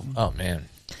doesn't? Dew. Oh, man.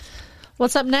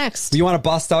 What's up next? You want to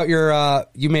bust out your?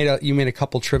 You made a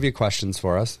couple trivia questions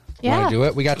for us. Yeah. Want to do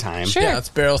it? We got time. Sure. Yeah, let's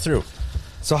barrel through.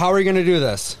 So how are you going to do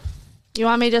this? You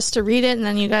want me just to read it and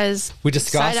then you guys We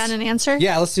discussed. decide on an answer?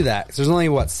 Yeah, let's do that. So there's only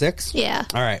what 6? Yeah.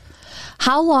 All right.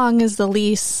 How long is the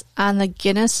lease on the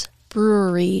Guinness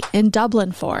Brewery in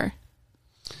Dublin for?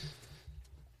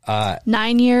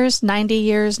 9 years, 90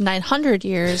 years, 900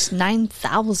 years,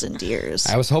 9,000 years.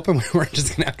 I was hoping we weren't just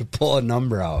going to have to pull a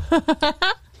number out.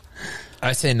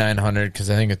 I say 900 because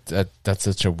I think that's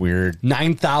such a weird.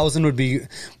 9,000 would be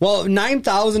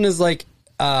 9,000 is like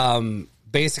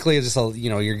basically just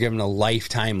you're given a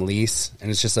lifetime lease and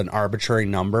it's just an arbitrary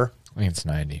number. I think it's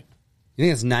 90. You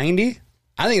think it's 90?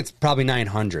 I think it's probably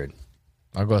 900.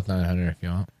 I'll go with 900 if you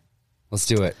want. Let's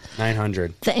do it.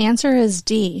 900. The answer is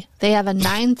D. They have a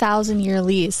 9,000-year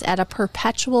lease at a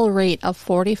perpetual rate of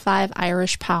 45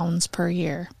 Irish pounds per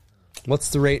year. What's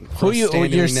the rate? Who you're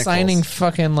Nichols? signing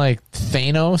fucking like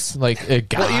Thanos, like a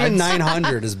god. Well, even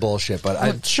 900 is bullshit.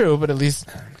 But True, but at least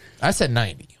I said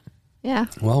 90. Yeah.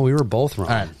 we were both wrong.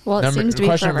 All right. Well, it seems to be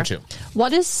question forever. number 2.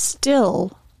 What is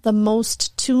still the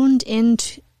most tuned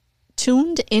into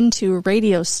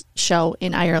radio show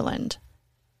in Ireland?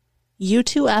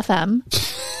 U2 FM.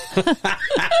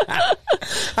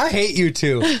 I hate you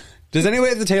two. Does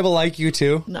anybody at the table like you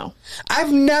two? No,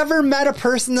 I've never met a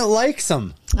person that likes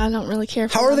them. I don't really care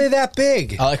for How are them. they that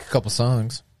big? I like a couple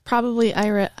songs, Probably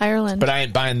Ireland. but I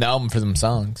ain't buying the album for them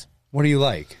songs. What do you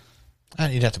like?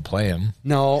 You'd have to play them.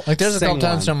 No. Like there's a sing couple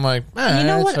times one. I'm like, you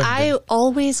know it's what fucking I good.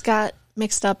 always got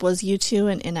mixed up was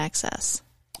U2 and In Excess.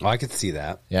 Oh, I could see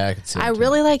that. Yeah, I could see. I it too.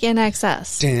 really like In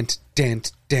Excess. Dent,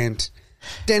 dent, dent.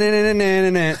 Dent,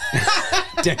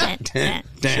 dent,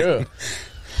 dent. Sure.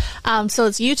 So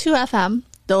it's U2 FM,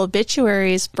 the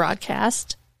Obituaries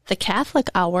broadcast, the Catholic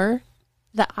Hour,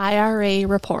 the IRA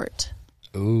report.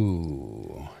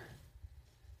 Ooh.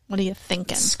 What are you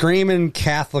thinking? Screaming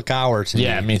Catholic Hour to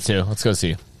Yeah, me. me too. Let's go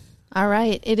see. All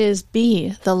right, it is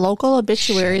B. The local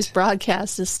Obituaries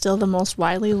broadcast is still the most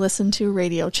widely listened to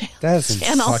radio channel. That's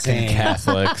Channel. Fucking insane.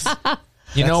 Catholics.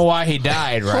 You know why he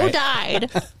died, Who right?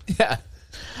 died? Yeah.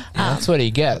 That's what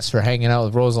he gets for hanging out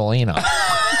with Rosalina.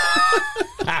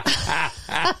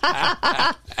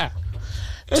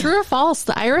 True or false?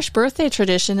 The Irish birthday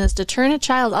tradition is to turn a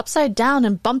child upside down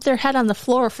and bump their head on the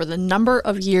floor for the number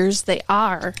of years they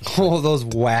are. Oh, those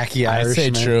wacky I'd Irish. say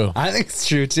true. I think it's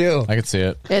true too. I could see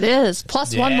it. It is.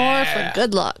 Plus one more for Yeah.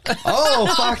 good luck.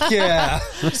 Oh, fuck yeah.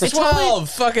 It 12,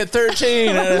 fuck it, 13.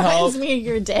 reminds Help. me of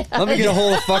your dad. Let me get a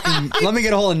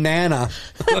hold of Nana.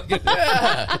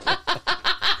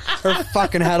 Her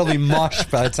fucking head will be mush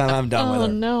by the time I'm done Oh, with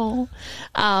her. no.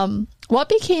 What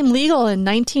became legal in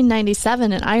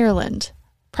 1997 in Ireland?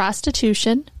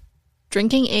 prostitution,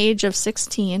 drinking age of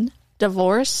 16,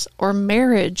 divorce, or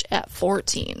marriage at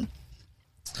 14.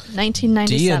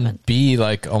 1997. D and B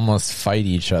like almost fight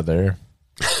each other.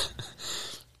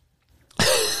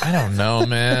 I don't know,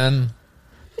 man.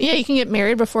 Yeah, you can get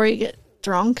married before you get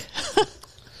drunk.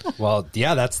 Well,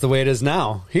 yeah, that's the way it is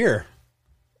now. Here.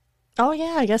 Oh,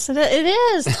 yeah, I guess it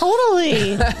is.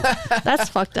 Totally. That's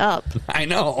fucked up. I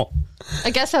know.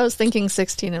 I guess I was thinking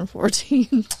 16 and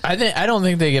 14. I don't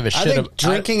think they give a I shit. think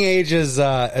drinking age is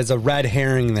a red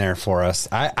herring there for us.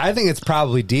 I think it's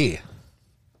probably D.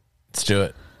 Let's do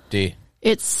it. D.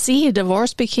 It's C.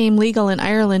 Divorce became legal in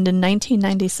Ireland in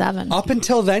 1997. Up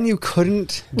until then, you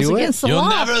couldn't It was do it. against the You'll law.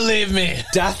 never leave me.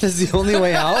 Death is the only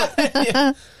way out.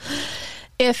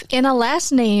 If in a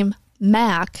last name,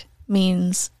 Mac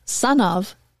means son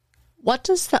of, what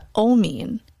does the O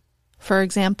mean? For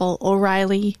example,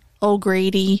 O'Reilly,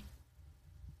 O'Grady.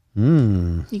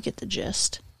 You get the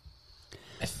gist.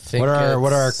 I think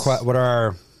What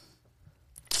are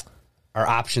our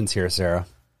options here, Sarah?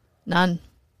 None.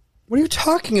 What are you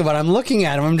talking about? I'm looking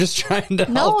at him. I'm just trying to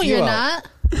No, help you you're out.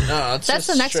 not. No, it's That's just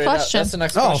the next straight up. question. That's the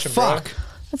next Oh, question, bro. fuck.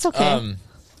 That's okay.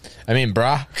 I mean,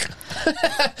 brah.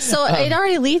 So it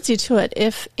already leads you to it.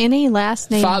 If any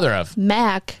last name Father of.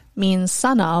 Mac means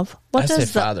son of, what I say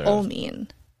does the father O of. mean?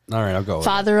 All right, I'll go with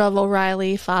Father of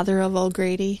O'Reilly, father of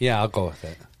O'Grady, it. Yeah, I'll go with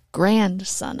it.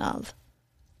 grandson of.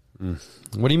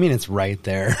 What do you mean it's right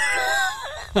there?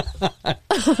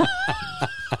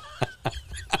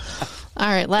 All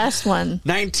right, last one.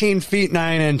 19 feet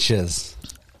 9 inches.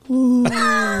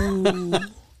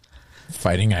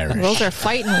 Fighting Irish. Those are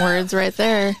fighting words right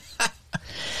there.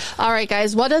 All right,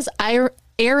 guys, what does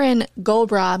Aaron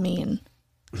Gobra mean?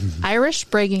 Irish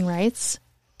bragging rights,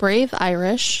 brave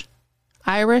Irish,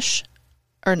 Ireland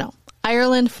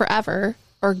forever,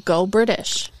 or go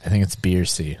British? I think it's B or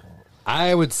C.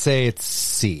 I would say it's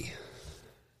C.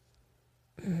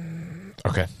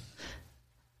 Okay.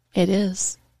 It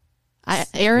is.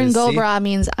 Aaron Is C? Gobra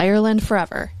means Ireland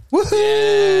forever.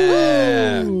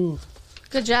 Woohoo!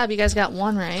 Good job. You guys got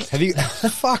one right. Have you?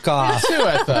 Fuck off. Two,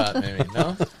 I thought, maybe.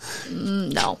 No?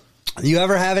 No. You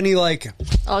ever have any like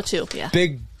Oh, two. Yeah.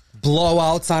 big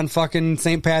blowouts on fucking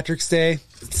St. Patrick's Day?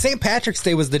 St. Patrick's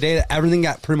Day was the day that everything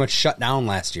got pretty much shut down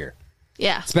last year.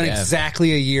 Yeah. It's been Yeah.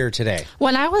 exactly a year today.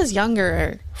 When I was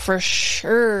younger, for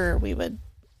sure, we would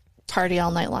party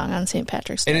all night long on St.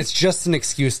 Patrick's Day. And it's just an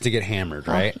excuse to get hammered,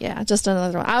 right? Yeah, just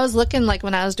another one. I was looking, like,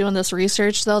 when I was doing this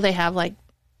research, though, they have, like,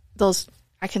 those,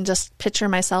 I can just picture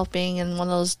myself being in one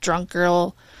of those drunk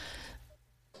girl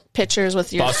pictures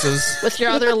with your Buses. with your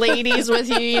other ladies with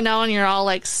you, you know, and you're all,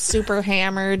 like, super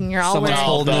hammered, and you're all Someone's wearing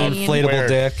holding an green. inflatable Weird.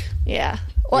 dick. Yeah.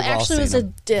 Well, We've all actually, it was seen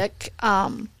a dick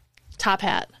top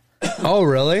hat. Oh,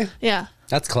 really? Yeah.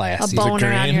 That's A classy.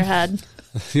 boner on green? your head.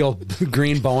 The old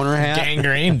green boner hat.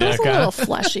 Gangrene It's dick, a huh? little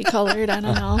fleshy colored. I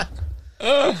don't know.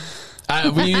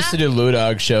 We used to do Lou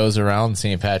Dog shows around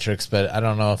St. Patrick's, but I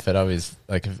don't know if it always,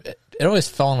 like, it always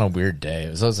fell on a weird day.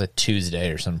 It was always a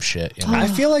Tuesday or some shit, you know? I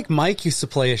feel like Mike used to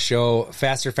play a show,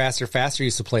 Faster, Faster, Faster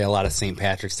used to play a lot of St.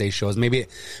 Patrick's Day shows. Maybe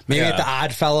Yeah. at the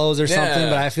Odd Fellows or something, Yeah.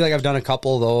 but I feel like I've done a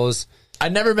couple of those.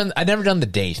 I'd never done the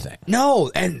day thing.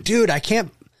 No, and dude, I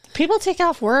can't. People take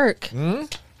off work.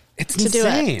 It's To do it.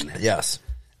 insane. Yes.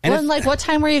 And When, like, what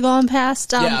time were you going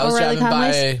past I was O'Reilly driving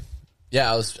Conway's? by.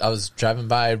 Yeah, I was driving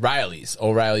by Riley's.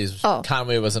 O'Reilly's Oh.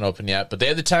 Conway wasn't open yet, but they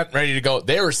had the tent ready to go.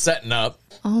 They were setting up.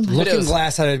 Oh, my. Looking was-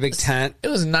 Glass had a big tent. It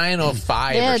was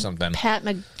 9:05 They or had something. Pat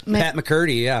Pat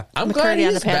McCurdy, yeah. I'm McCurdy glad on the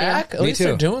he's patio. back. At Me least too.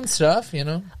 they're doing stuff, you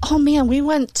know. Oh, man, we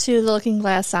went to the Looking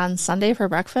Glass on Sunday for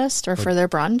breakfast or for their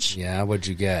brunch. Yeah, what'd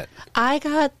you get? I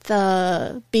got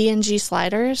the B&G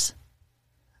sliders.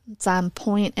 It's on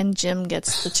point, and Jim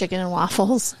gets the chicken and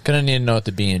waffles. Gonna need to know what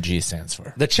the B&G stands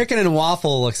for. The chicken and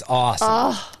waffle looks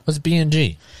awesome. What's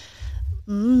B&G?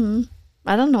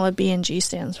 I don't know what B&G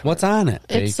stands for. What's on it?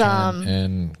 It's Bacon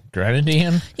and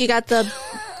grenadine. you got the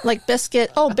like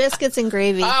biscuits and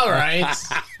gravy. All right.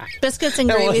 Biscuits and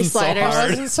gravy wasn't so sliders. hard.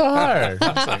 Wasn't so hard.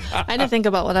 I didn't think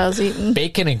about what I was eating.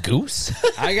 Bacon and goose.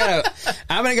 I gotta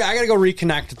go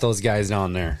reconnect with those guys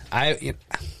down there.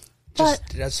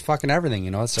 That's fucking everything,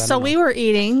 you know. So we were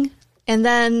eating, and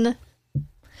then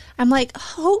I'm like,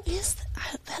 who is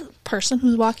that person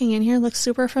who's walking in here? Looks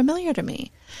super familiar to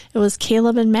me. It was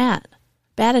Caleb and Matt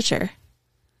Badicher.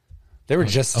 They were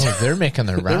just Oh, they're making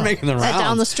their round. they're making the rounds. That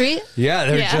down the street? Yeah,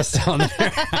 they're Yeah. just down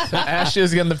there. Ashley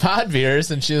was getting the pod beers,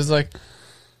 and she was like,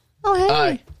 Oh,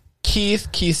 hey.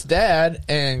 Keith's dad,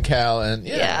 and Cal, and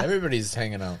Yeah. everybody's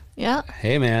hanging out. Yeah.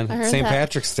 Hey man, I heard St. that.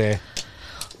 Patrick's Day.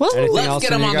 Woo. Anything Let's else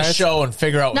get from him you on the guys? show and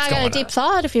figure out Now what's I got going a deep on.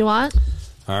 thought if you want.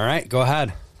 All right, go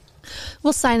ahead.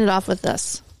 We'll sign it off with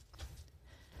this.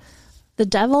 The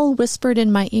devil whispered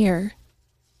in my ear,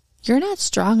 "You're not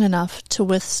strong enough to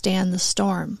withstand the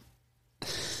storm."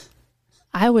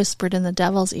 I whispered in the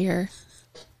devil's ear,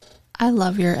 "I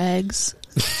love your eggs."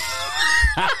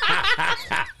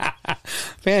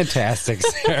 Fantastic,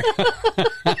 Sarah.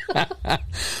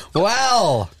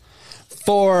 Well,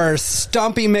 for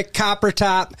Stumpy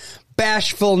McCoppertop,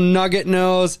 Bashful Nugget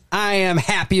Nose, I am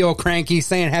Happy O'Cranky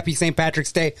saying happy St.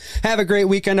 Patrick's Day. Have a great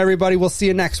weekend, everybody. We'll see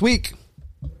you next week.